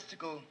sounds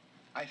mystical,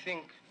 I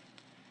think,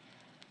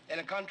 in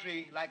a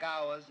country like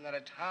ours and at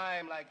a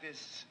time like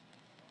this.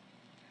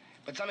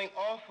 But something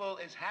awful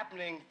is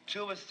happening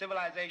to a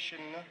civilization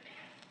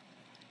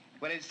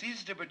when it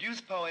ceases to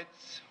produce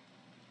poets,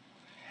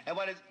 and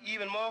what is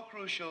even more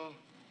crucial,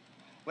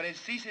 when it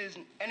ceases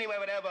in any way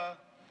whatever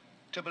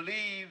to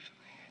believe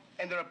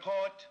in the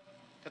report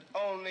that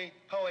only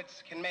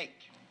poets can make.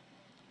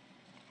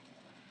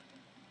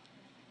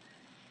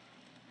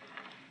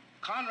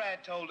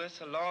 Conrad told us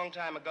a long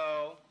time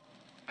ago,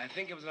 I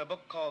think it was in a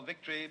book called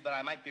Victory, but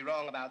I might be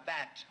wrong about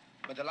that,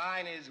 but the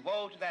line is,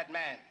 woe to that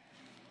man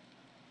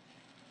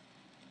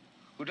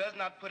who does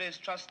not put his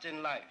trust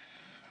in life.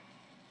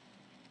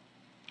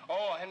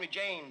 Or Henry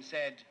James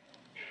said,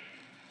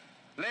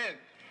 live.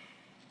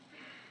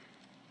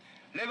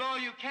 Live all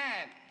you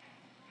can.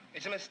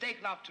 It's a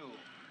mistake not to.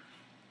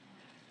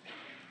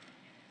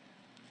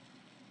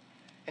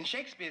 And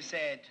Shakespeare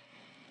said,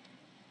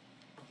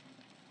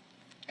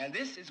 and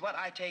this is what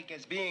I take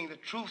as being the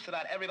truth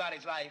about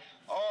everybody's life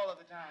all of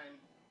the time,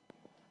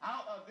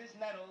 out of this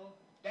nettle,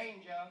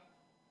 danger,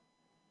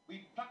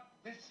 we pluck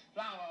this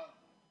flower,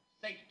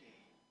 safety.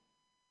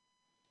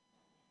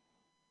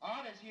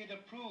 Art is here to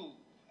prove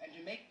and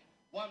to make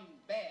one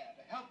bear,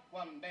 to help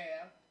one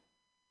bear,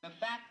 the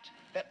fact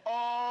that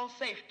all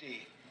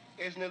safety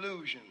is an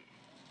illusion.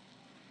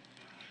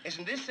 It's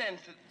in this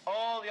sense that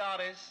all the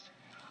artists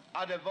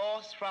are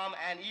divorced from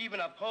and even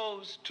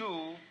opposed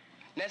to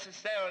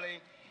necessarily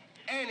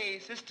any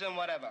system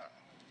whatever.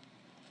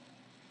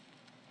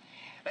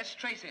 Let's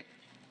trace it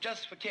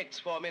just for kicks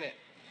for a minute.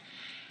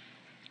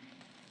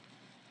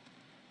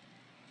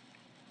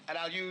 And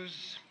I'll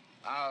use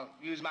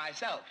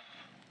myself.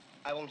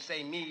 I won't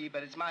say me,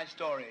 but it's my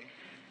story.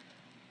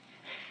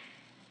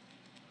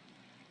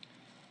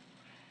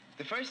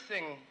 The first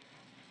thing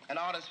an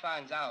artist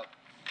finds out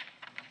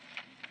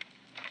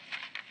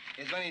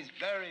is when he's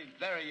very,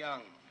 very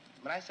young.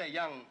 When I say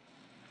young,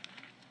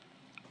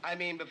 I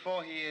mean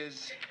before he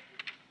is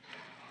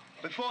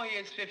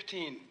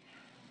 15.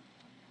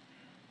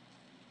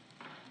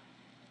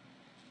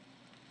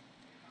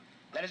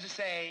 That is to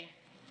say,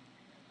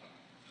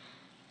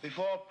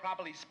 before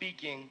properly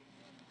speaking,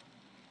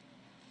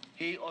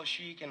 he or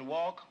she can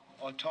walk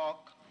or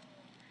talk,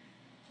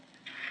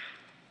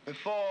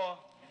 before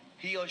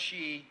he or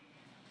she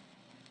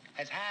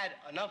has had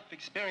enough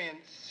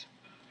experience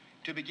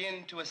to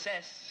begin to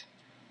assess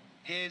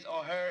his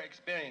or her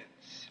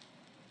experience.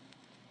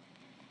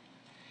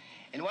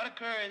 And what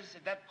occurs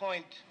at that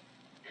point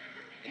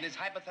in this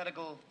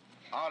hypothetical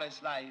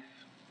artist's life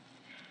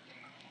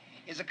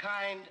is a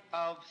kind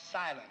of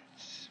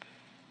silence.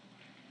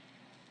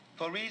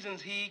 For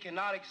reasons he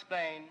cannot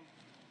explain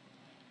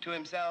to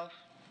himself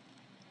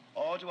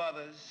or to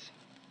others,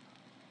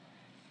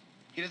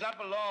 he does not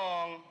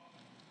belong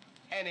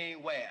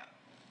anywhere.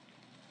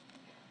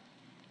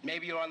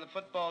 Maybe you're on the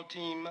football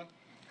team,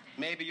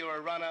 maybe you're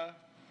a runner,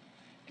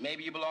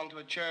 maybe you belong to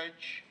a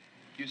church,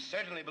 you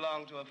certainly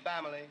belong to a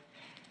family.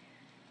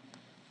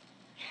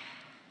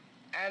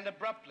 And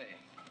abruptly,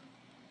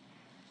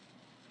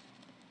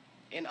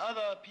 in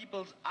other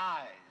people's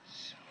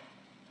eyes,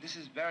 this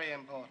is very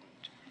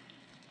important,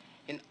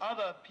 in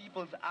other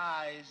people's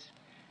eyes,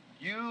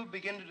 you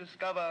begin to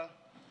discover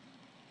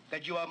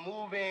that you are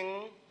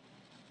moving,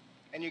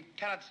 and you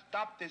cannot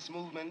stop this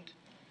movement,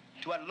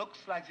 to what looks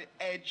like the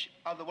edge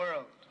of the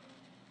world.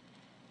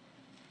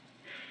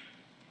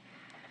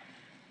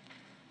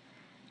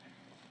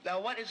 Now,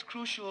 what is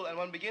crucial, and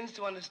one begins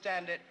to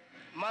understand it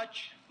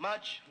much,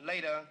 much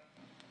later,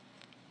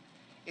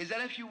 is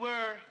that if you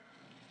were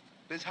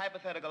this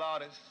hypothetical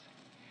artist,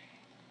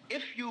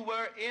 if you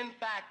were in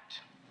fact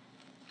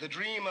the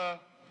dreamer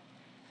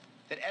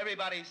that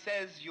everybody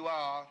says you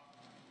are,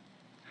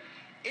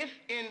 if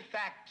in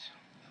fact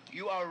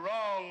you are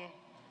wrong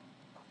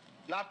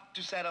not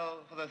to settle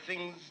for the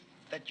things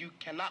that you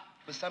cannot,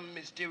 for some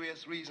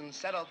mysterious reason,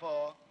 settle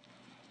for,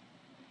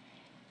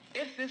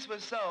 if this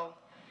was so,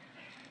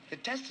 the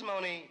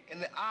testimony in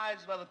the eyes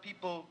of other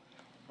people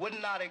would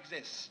not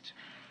exist.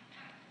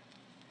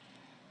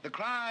 The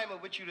crime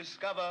of which you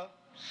discover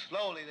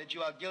slowly that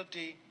you are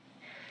guilty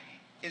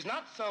is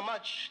not so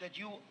much that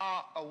you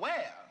are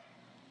aware,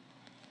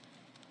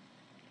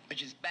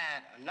 which is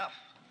bad enough,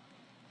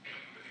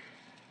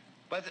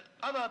 but that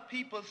other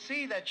people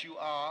see that you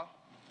are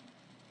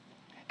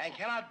and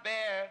cannot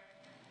bear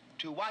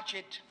to watch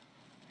it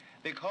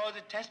because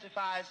it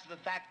testifies to the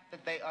fact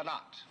that they are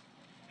not.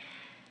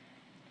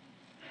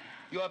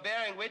 You are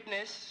bearing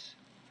witness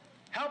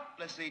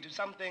helplessly to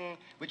something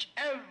which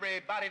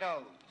everybody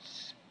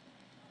knows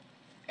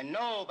and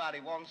nobody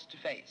wants to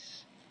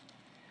face,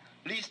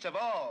 least of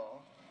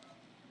all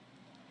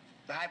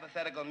the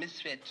hypothetical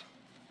misfit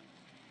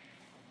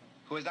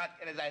who has not,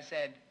 as I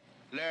said,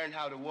 learned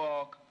how to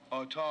walk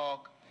or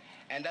talk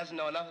and doesn't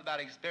know enough about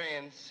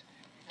experience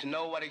to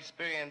know what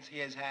experience he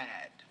has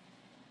had.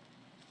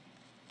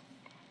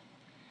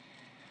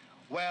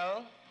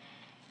 Well,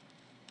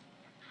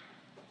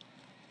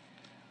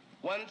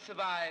 one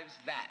survives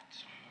that,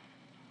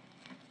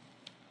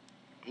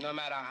 no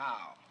matter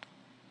how.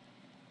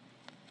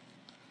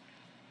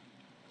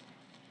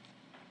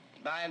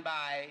 By and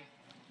by,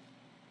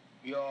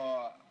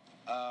 your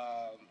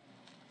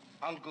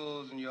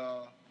uncles and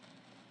your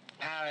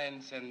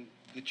parents and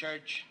the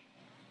church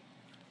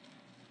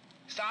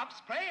stops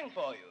praying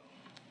for you.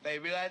 They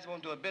realize it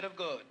won't do a bit of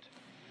good.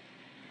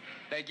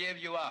 They give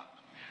you up.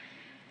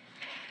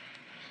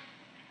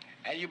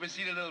 And you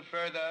proceed a little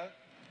further,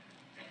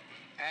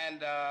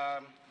 and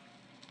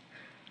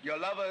your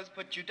lovers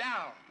put you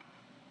down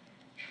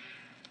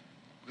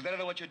because they don't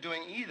know what you're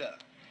doing either.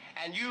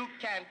 And you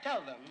can't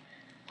tell them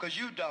because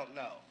you don't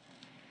know.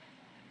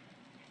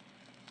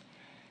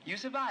 You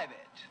survive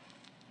it.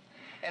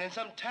 And in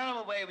some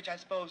terrible way, which I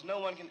suppose no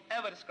one can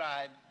ever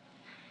describe,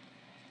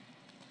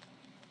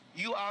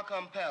 you are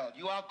compelled,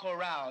 you are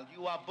corralled,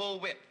 you are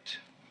bullwhipped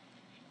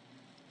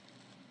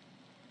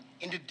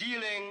into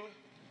dealing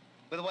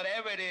with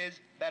whatever it is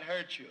that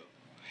hurts you.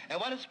 And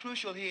what is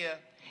crucial here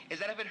is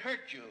that if it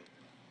hurt you,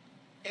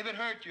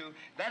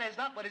 that is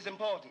not what is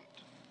important.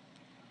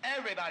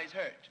 Everybody's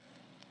hurt.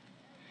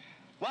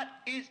 What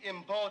is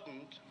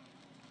important,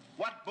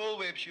 what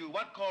bullwhips you,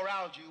 what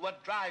corrals you,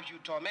 what drives you,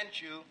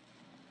 torments you,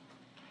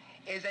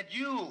 is that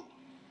you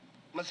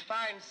must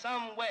find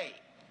some way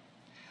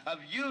of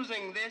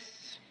using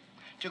this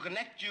to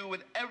connect you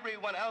with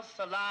everyone else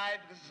alive,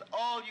 because it's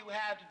all you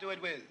have to do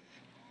it with.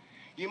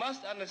 You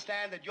must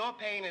understand that your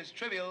pain is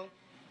trivial,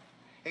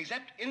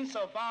 except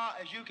insofar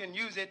as you can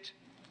use it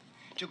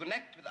to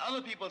connect with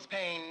other people's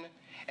pain,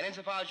 and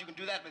insofar as you can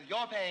do that with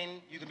your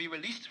pain, you can be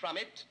released from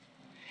it,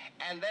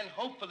 and then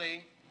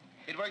hopefully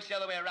it works the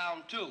other way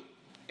around too.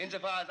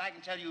 Insofar as I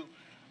can tell you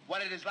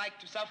what it is like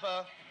to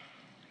suffer,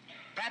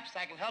 perhaps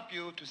I can help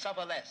you to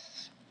suffer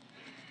less.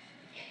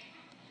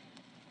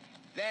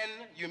 Then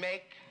you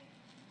make,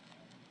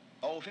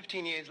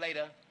 15 years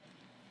later,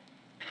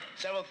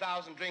 several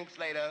thousand drinks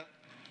later,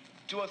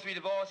 2 or 3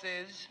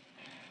 divorces,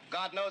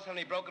 God knows how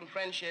many broken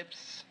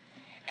friendships,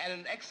 and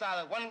an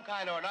exile of one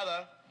kind or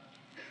another,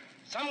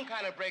 some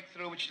kind of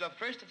breakthrough, which is the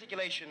first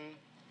articulation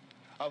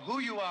of who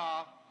you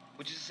are,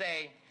 which is to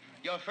say,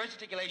 your first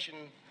articulation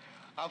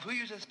of who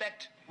you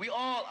suspect we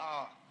all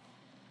are.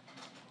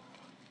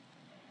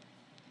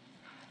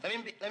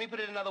 Let me put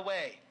it another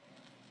way.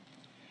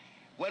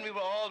 When we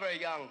were all very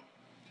young,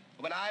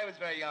 when I was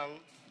very young,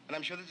 and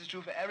I'm sure this is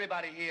true for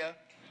everybody here,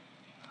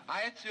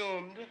 I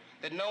assumed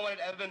that no one had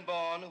ever been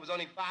born who was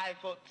only 5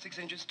 foot 6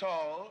 inches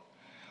tall,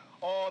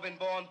 or been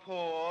born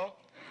poor,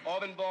 or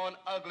been born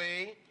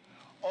ugly,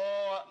 or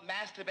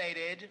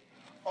masturbated,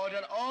 or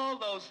done all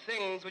those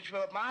things which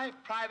were my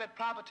private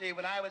property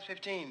when I was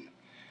 15.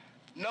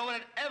 No one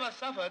had ever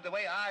suffered the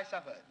way I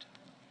suffered.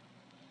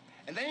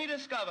 And then you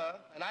discover,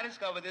 and I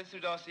discovered this through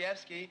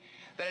Dostoevsky,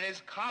 that it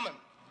is common.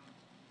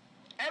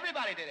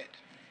 Everybody did it.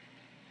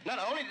 Not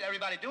only did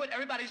everybody do it,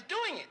 everybody's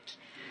doing it.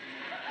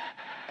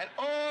 And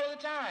all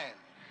the time.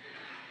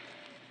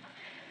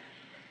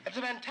 It's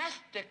a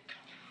fantastic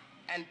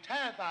and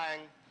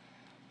terrifying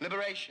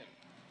liberation.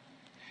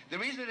 The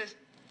reason it is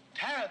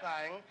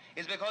terrifying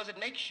is because it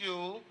makes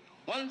you,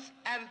 once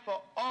and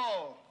for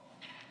all,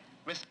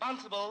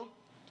 responsible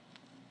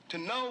to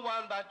no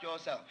one but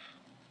yourself.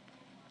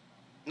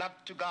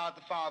 not to God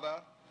the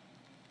Father,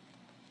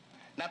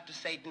 not to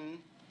Satan,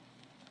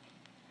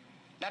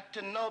 not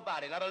to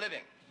nobody, not a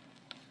living.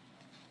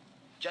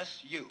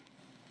 Just you.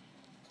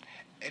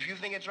 If you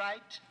think it's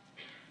right,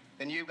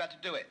 then you've got to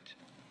do it.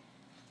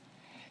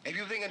 If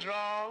you think it's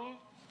wrong,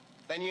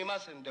 then you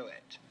mustn't do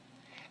it.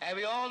 And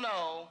we all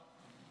know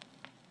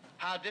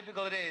how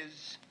difficult it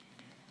is,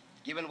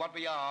 given what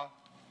we are,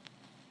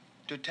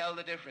 to tell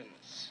the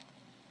difference,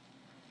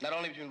 not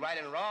only between right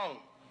and wrong.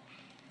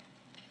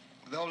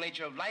 The whole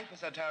nature of life is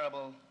so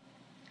terrible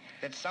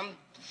that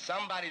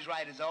somebody's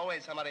right is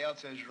always somebody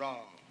else's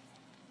wrong.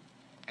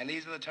 And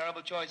these are the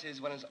terrible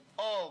choices one has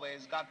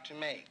always got to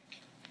make.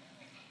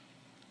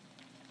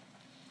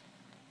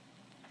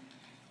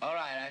 All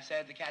right, I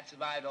said the cat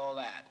survived all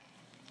that.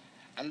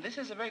 And this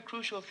is a very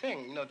crucial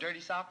thing. You know,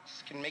 dirty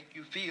socks can make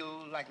you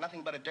feel like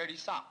nothing but a dirty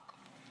sock.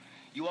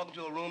 You walk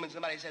into a room and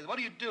somebody says, "What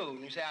do you do?"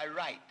 And you say, "I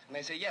write." And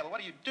they say, "Yeah, but what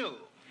do you do?"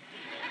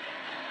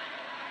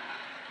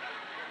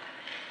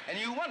 And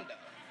you wonder,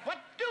 what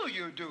do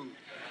you do?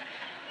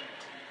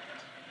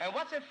 And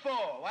what's it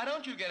for? Why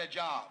don't you get a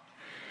job?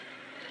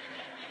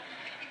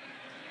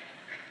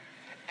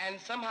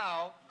 And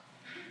somehow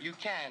you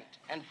can't.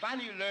 And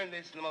finally you learn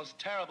this in the most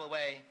terrible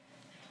way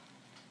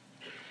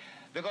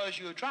because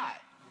you try.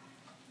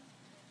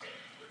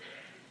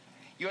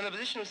 You're in the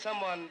position of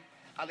someone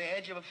on the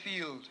edge of a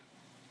field,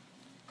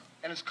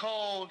 and it's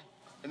cold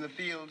in the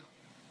field,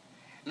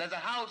 and there's a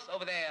house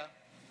over there,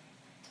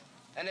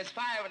 and there's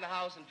fire in the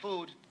house and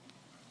food,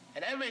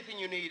 and everything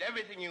you need,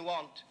 everything you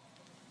want,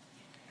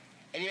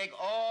 and you make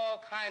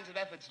all kinds of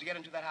efforts to get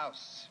into that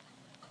house.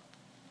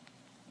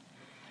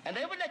 And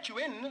they would let you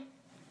in.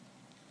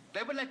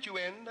 They would let you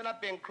in. They're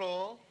not being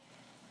cruel.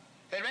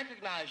 They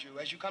recognize you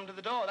as you come to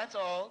the door, that's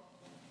all.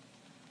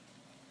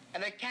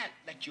 And they can't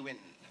let you in.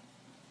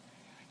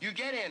 You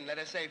get in, let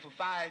us say, for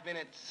 5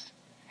 minutes,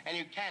 and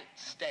you can't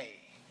stay.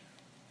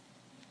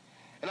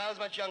 And I was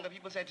much younger.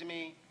 People said to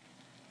me,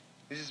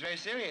 "This is very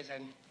serious,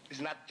 and this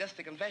is not just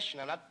a confession.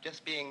 I'm not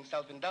just being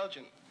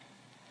self-indulgent."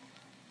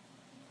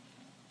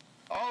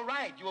 All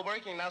right, you were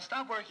working. Now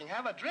stop working.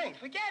 Have a drink.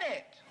 Forget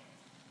it.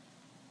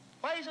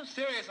 Why are you so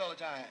serious all the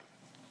time?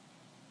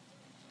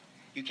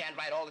 You can't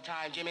write all the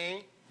time,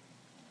 Jimmy.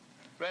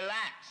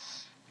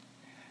 Relax.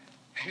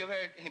 Have you ever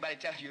heard anybody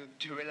tell you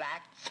to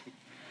relax?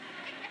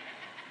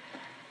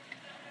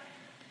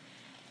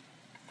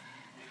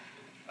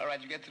 All right,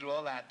 you get through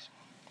all that.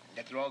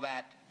 Get through all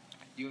that.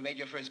 You've made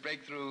your first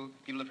breakthrough.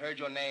 People have heard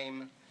your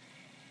name.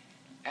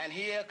 And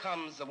here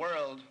comes the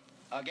world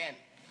again.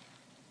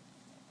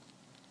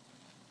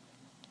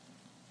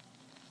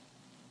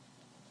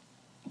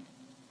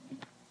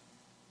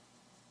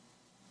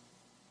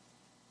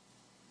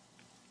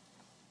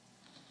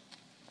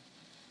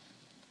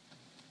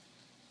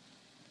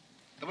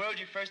 The world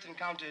you first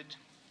encountered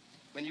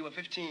when you were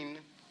 15,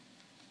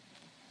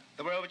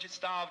 the world which had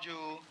starved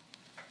you,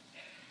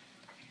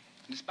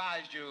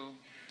 despised you,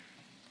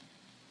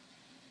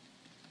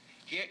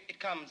 here it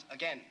comes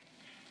again.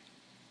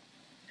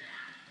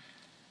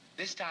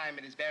 This time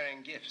it is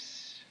bearing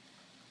gifts.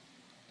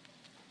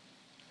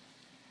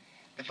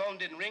 The phone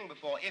didn't ring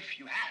before if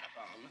you had a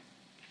phone.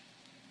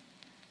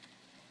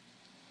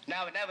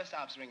 Now it never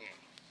stops ringing.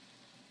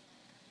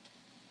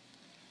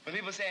 When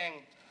people are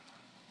saying,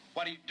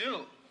 "What do you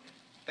do?"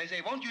 They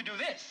say, "Won't you do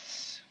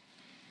this?"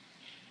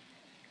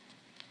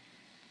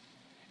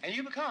 And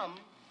you become,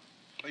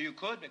 or you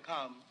could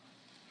become,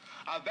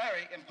 a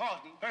very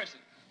important person.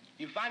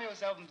 You find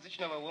yourself in the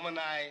position of a woman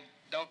I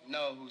don't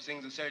know who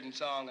sings a certain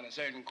song in a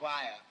certain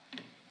choir.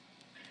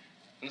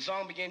 And the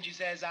song begins, she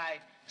says, "I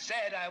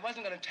said I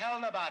wasn't going to tell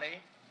nobody,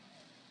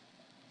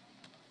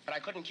 but I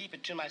couldn't keep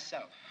it to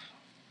myself."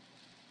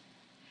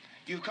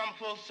 You've come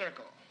full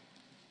circle.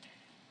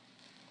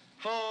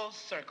 Full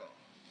circle.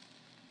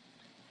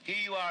 Here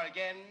you are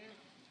again,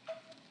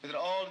 with it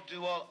all to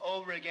do all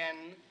over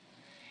again,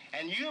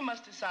 and you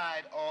must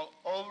decide all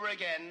over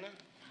again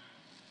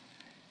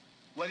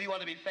whether you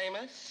want to be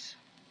famous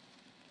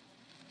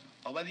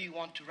or whether you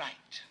want to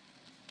write.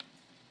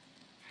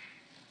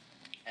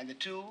 And the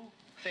two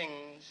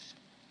things,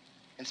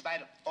 in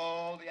spite of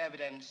all the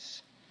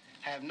evidence,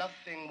 have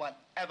nothing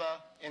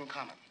whatever in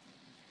common.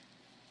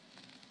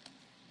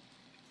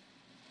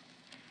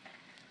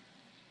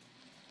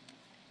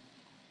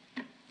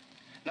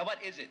 Now,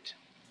 what is it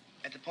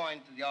at the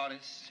point that the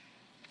artist,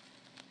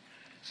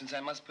 since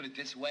I must put it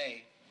this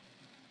way,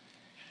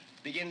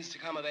 begins to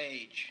come of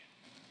age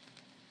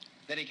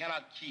that he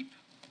cannot keep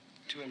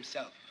to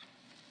himself?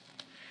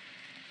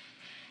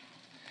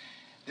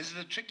 This is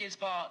the trickiest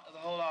part of the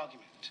whole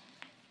argument.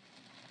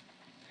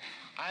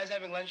 I was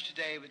having lunch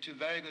today with two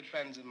very good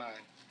friends of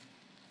mine,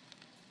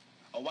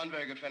 or one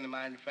very good friend of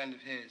mine, a friend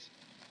of his.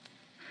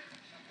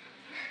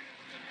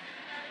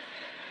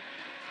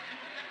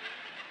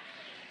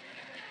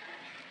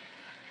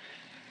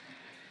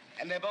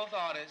 And they're both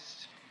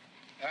artists,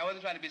 and I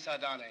wasn't trying to be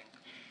sardonic.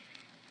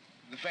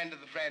 The friend of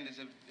the friend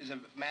is a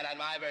man I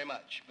admire very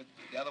much, but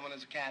the other one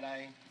is a cat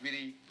I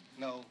really,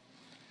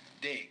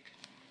 dig.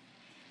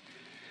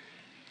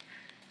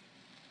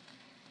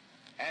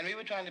 And we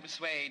were trying to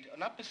persuade, or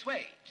not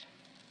persuade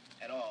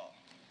at all.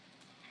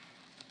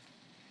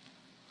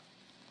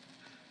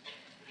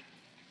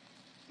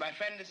 My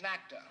friend is an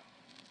actor,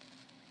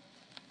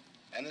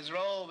 and there's a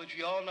role which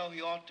we all know he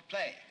ought to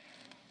play.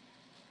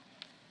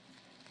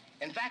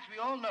 In fact, we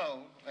all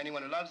know,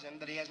 anyone who loves him,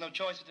 that he has no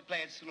choice but to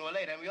play it sooner or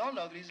later, and we all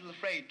know that he's a little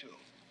afraid to.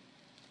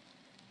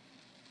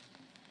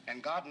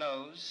 And God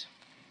knows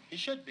he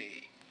should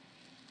be.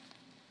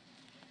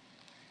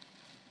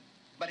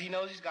 But he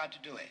knows he's got to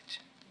do it.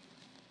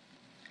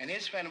 And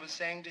his friend was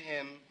saying to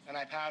him, and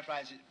I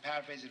paraphrase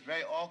it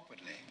very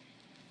awkwardly,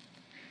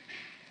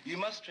 you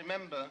must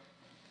remember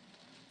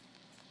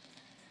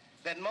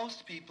that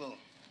most people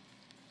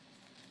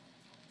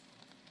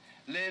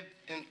live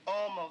in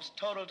almost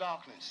total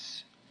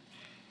darkness.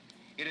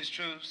 It is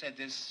true, said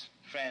this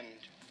friend,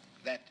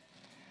 that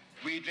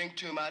we drink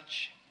too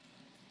much,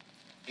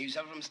 you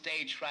suffer from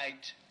stage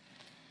fright,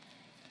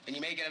 and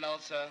you may get an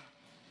ulcer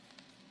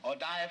or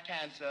die of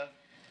cancer.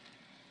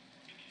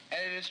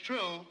 And it is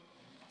true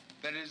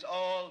that it is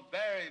all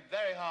very,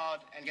 very hard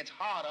and gets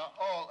harder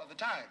all of the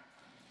time.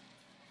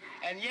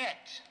 And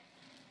yet,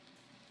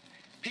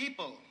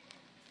 people,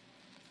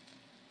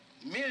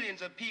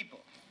 millions of people,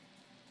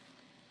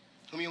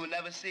 whom you will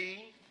never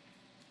see,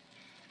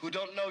 who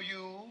don't know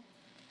you,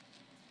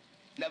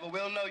 never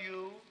will know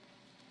you,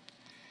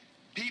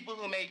 people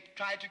who may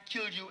try to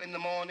kill you in the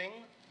morning,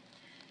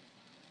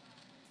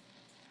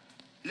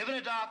 live in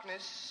a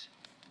darkness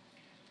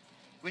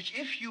which,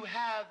 if you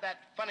have that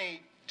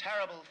funny,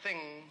 terrible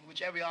thing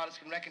which every artist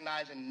can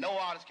recognize and no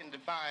artist can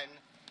define,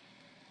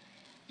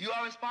 you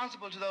are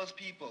responsible to those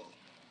people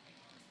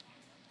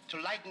to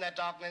lighten that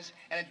darkness,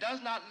 and it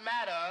does not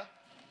matter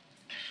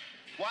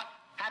what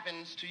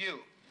happens to you.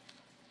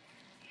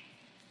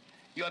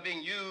 You are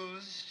being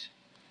used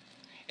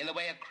in the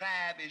way a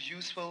crab is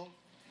useful,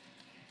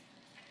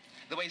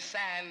 the way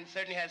sand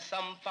certainly has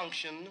some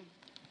function.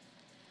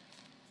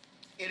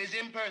 It is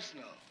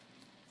impersonal.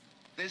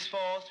 This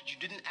force which you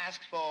didn't ask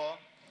for,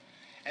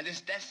 and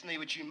this destiny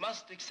which you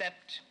must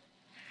accept,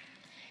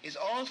 is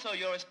also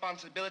your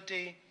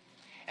responsibility.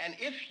 And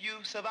if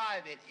you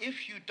survive it,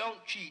 if you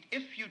don't cheat,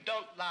 if you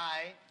don't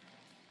lie,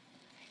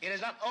 it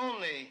is not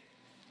only,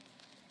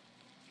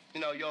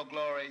 your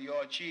glory,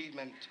 your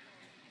achievement.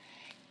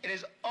 It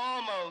is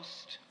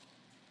almost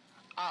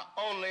our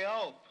only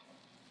hope.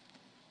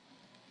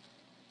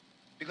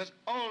 Because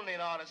only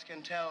an artist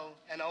can tell,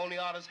 and only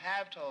artists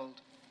have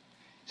told,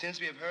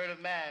 since we have heard of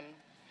man,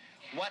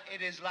 what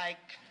it is like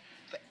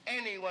for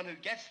anyone who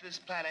gets this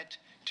planet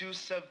to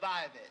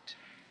survive it.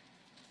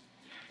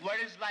 What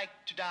it is like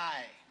to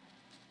die,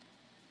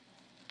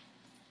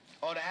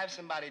 or to have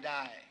somebody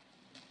die.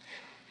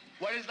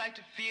 What it is like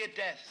to fear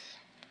death.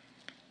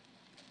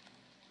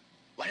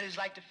 What it is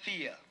like to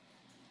fear.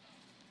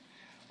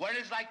 What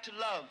it is like to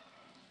love.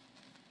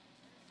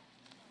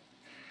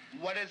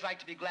 What it is like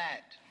to be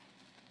glad.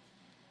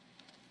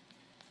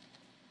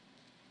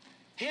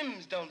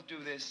 Hymns don't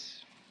do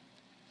this.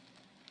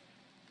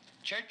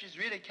 Churches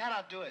really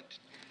cannot do it.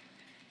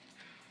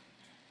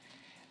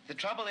 The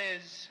trouble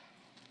is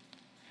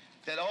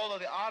that although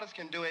the artist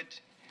can do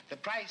it, the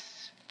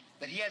price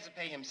that he has to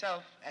pay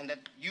himself, and that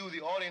you,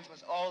 the audience,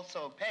 must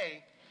also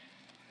pay,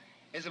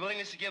 is the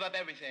willingness to give up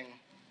everything,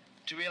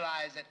 to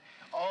realize that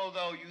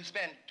although you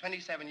spent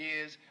 27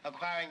 years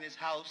acquiring this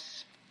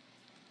house,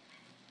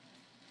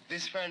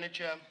 this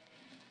furniture,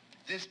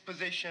 this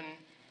position,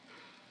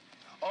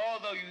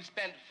 although you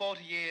spent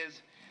 40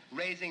 years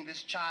raising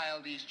this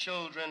child, these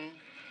children,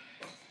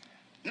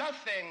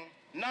 nothing,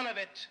 none of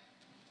it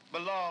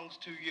belongs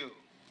to you.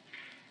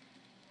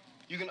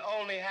 You can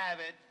only have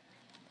it,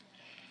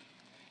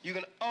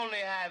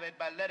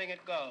 by letting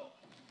it go.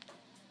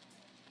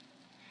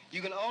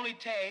 You can only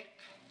take